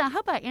 listen, I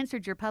hope I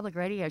answered your public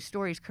radio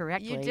stories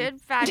correctly. You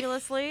did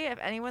fabulously. If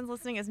anyone's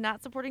listening is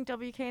not supporting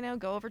WKNO,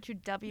 go over to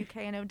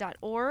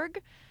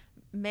WKNO.org.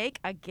 Make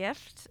a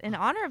gift in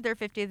honor of their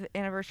 50th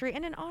anniversary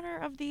and in honor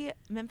of the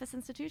Memphis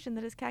institution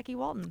that is Khaki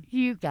Walton.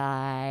 You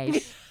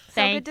guys. So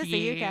Thank good to you.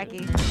 see you,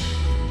 Khaki.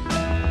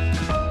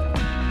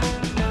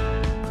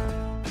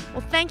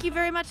 Well, thank you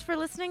very much for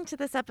listening to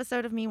this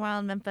episode of Meanwhile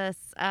in Memphis.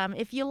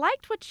 If you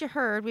liked what you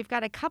heard, we've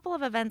got a couple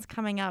of events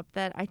coming up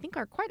that I think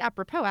are quite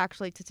apropos,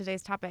 actually, to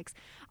today's topics.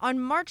 On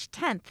March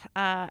 10th,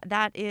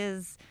 that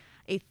is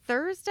a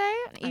Thursday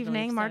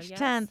evening, March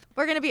 10th.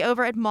 We're going to be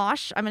over at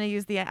MOSH. I'm going to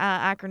use the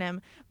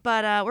acronym.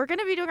 But we're going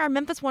to be doing our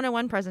Memphis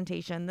 101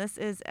 presentation. This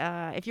is,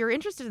 if you're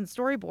interested in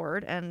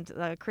storyboard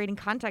and creating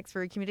context for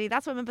your community,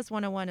 that's what Memphis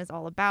 101 is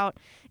all about.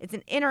 It's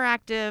an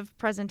interactive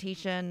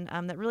presentation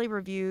that really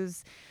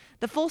reviews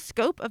the full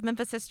scope of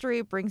Memphis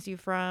history, brings you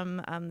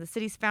from the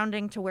city's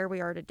founding to where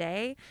we are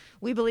today.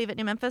 We believe at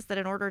New Memphis that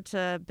in order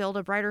to build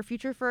a brighter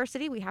future for our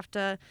city, we have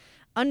to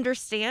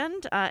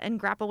understand and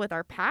grapple with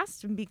our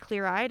past and be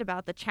clear-eyed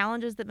about the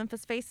challenges that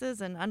Memphis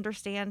faces and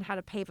understand how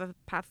to pave a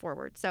path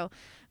forward. So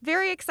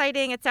very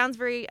exciting. It sounds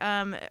very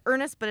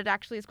earnest, but it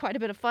actually is quite a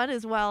bit of fun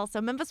as well. So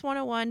Memphis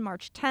 101,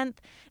 March 10th.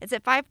 It's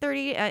at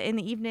 5:30 in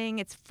the evening.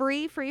 It's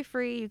free.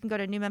 You can go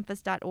to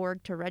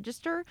newmemphis.org to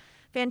register.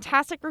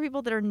 Fantastic for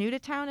people that are new to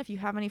town. If you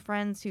have any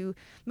friends who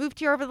moved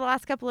here over the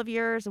last couple of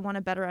years and want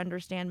to better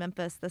understand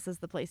Memphis, this is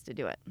the place to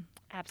do it.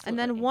 Absolutely. And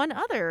then one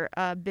other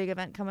big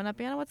event coming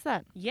up, Anna. What's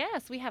that?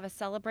 Yes, we have a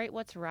Celebrate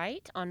What's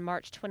Right on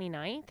March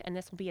 29th, and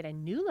this will be at a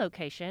new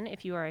location.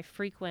 If you are a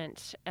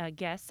frequent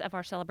guest of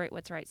our Celebrate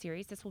What's Right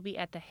series, this will be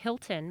at the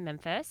Hilton,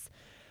 Memphis.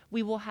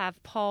 We will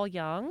have Paul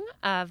Young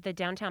of the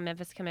Downtown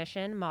Memphis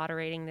Commission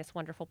moderating this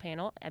wonderful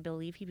panel. I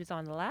believe he was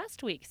on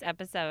last week's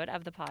episode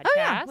of the podcast. Oh,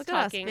 yeah. Look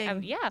at us being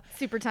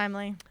super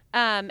timely.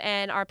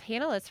 And our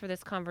panelists for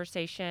this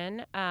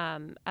conversation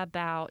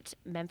about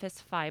Memphis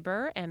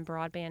fiber and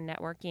broadband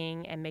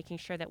networking and making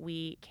sure that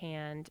we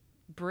can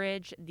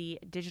bridge the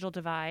digital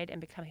divide and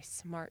become a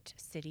smart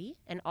city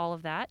and all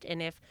of that.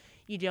 And if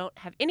you don't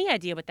have any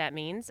idea what that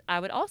means, I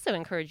would also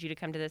encourage you to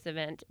come to this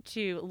event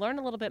to learn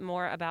a little bit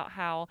more about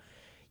how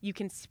you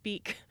can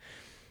speak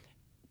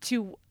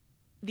to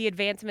the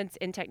advancements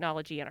in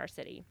technology in our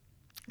city.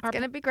 It's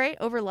going to be great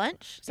over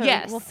lunch. So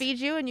yes. We'll feed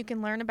you and you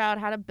can learn about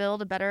how to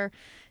build a better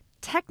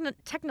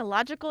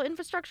technological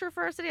infrastructure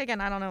for our city. Again,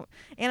 I don't know.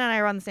 Anna and I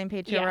are on the same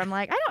page here where I'm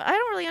like, I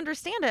don't really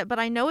understand it, but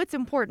I know it's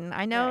important.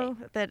 I know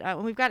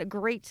that we've got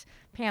great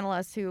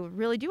panelists who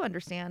really do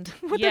understand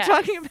what they're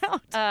talking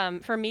about.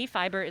 For me,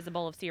 fiber is a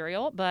bowl of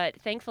cereal, but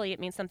thankfully it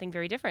means something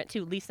very different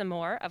to Lisa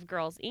Moore of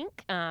Girls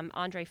Inc.,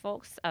 Andre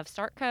Folks of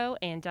StartCo,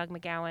 and Doug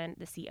McGowan,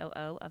 the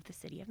COO of the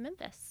City of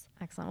Memphis.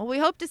 Excellent. Well, we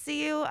hope to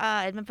see you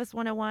at Memphis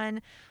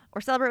 101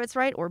 or Celebrate What's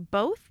Right or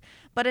both.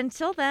 But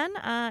until then,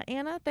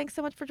 Anna, thanks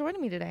so much for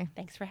joining me today.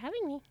 Thanks for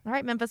having me. All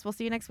right, Memphis, we'll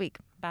see you next week.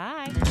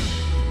 Bye.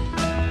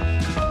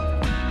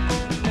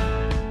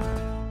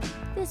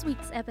 This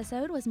week's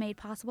episode was made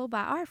possible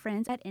by our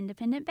friends at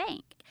Independent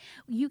Bank.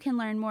 You can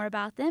learn more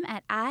about them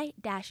at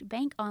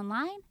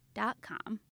i-bankonline.com.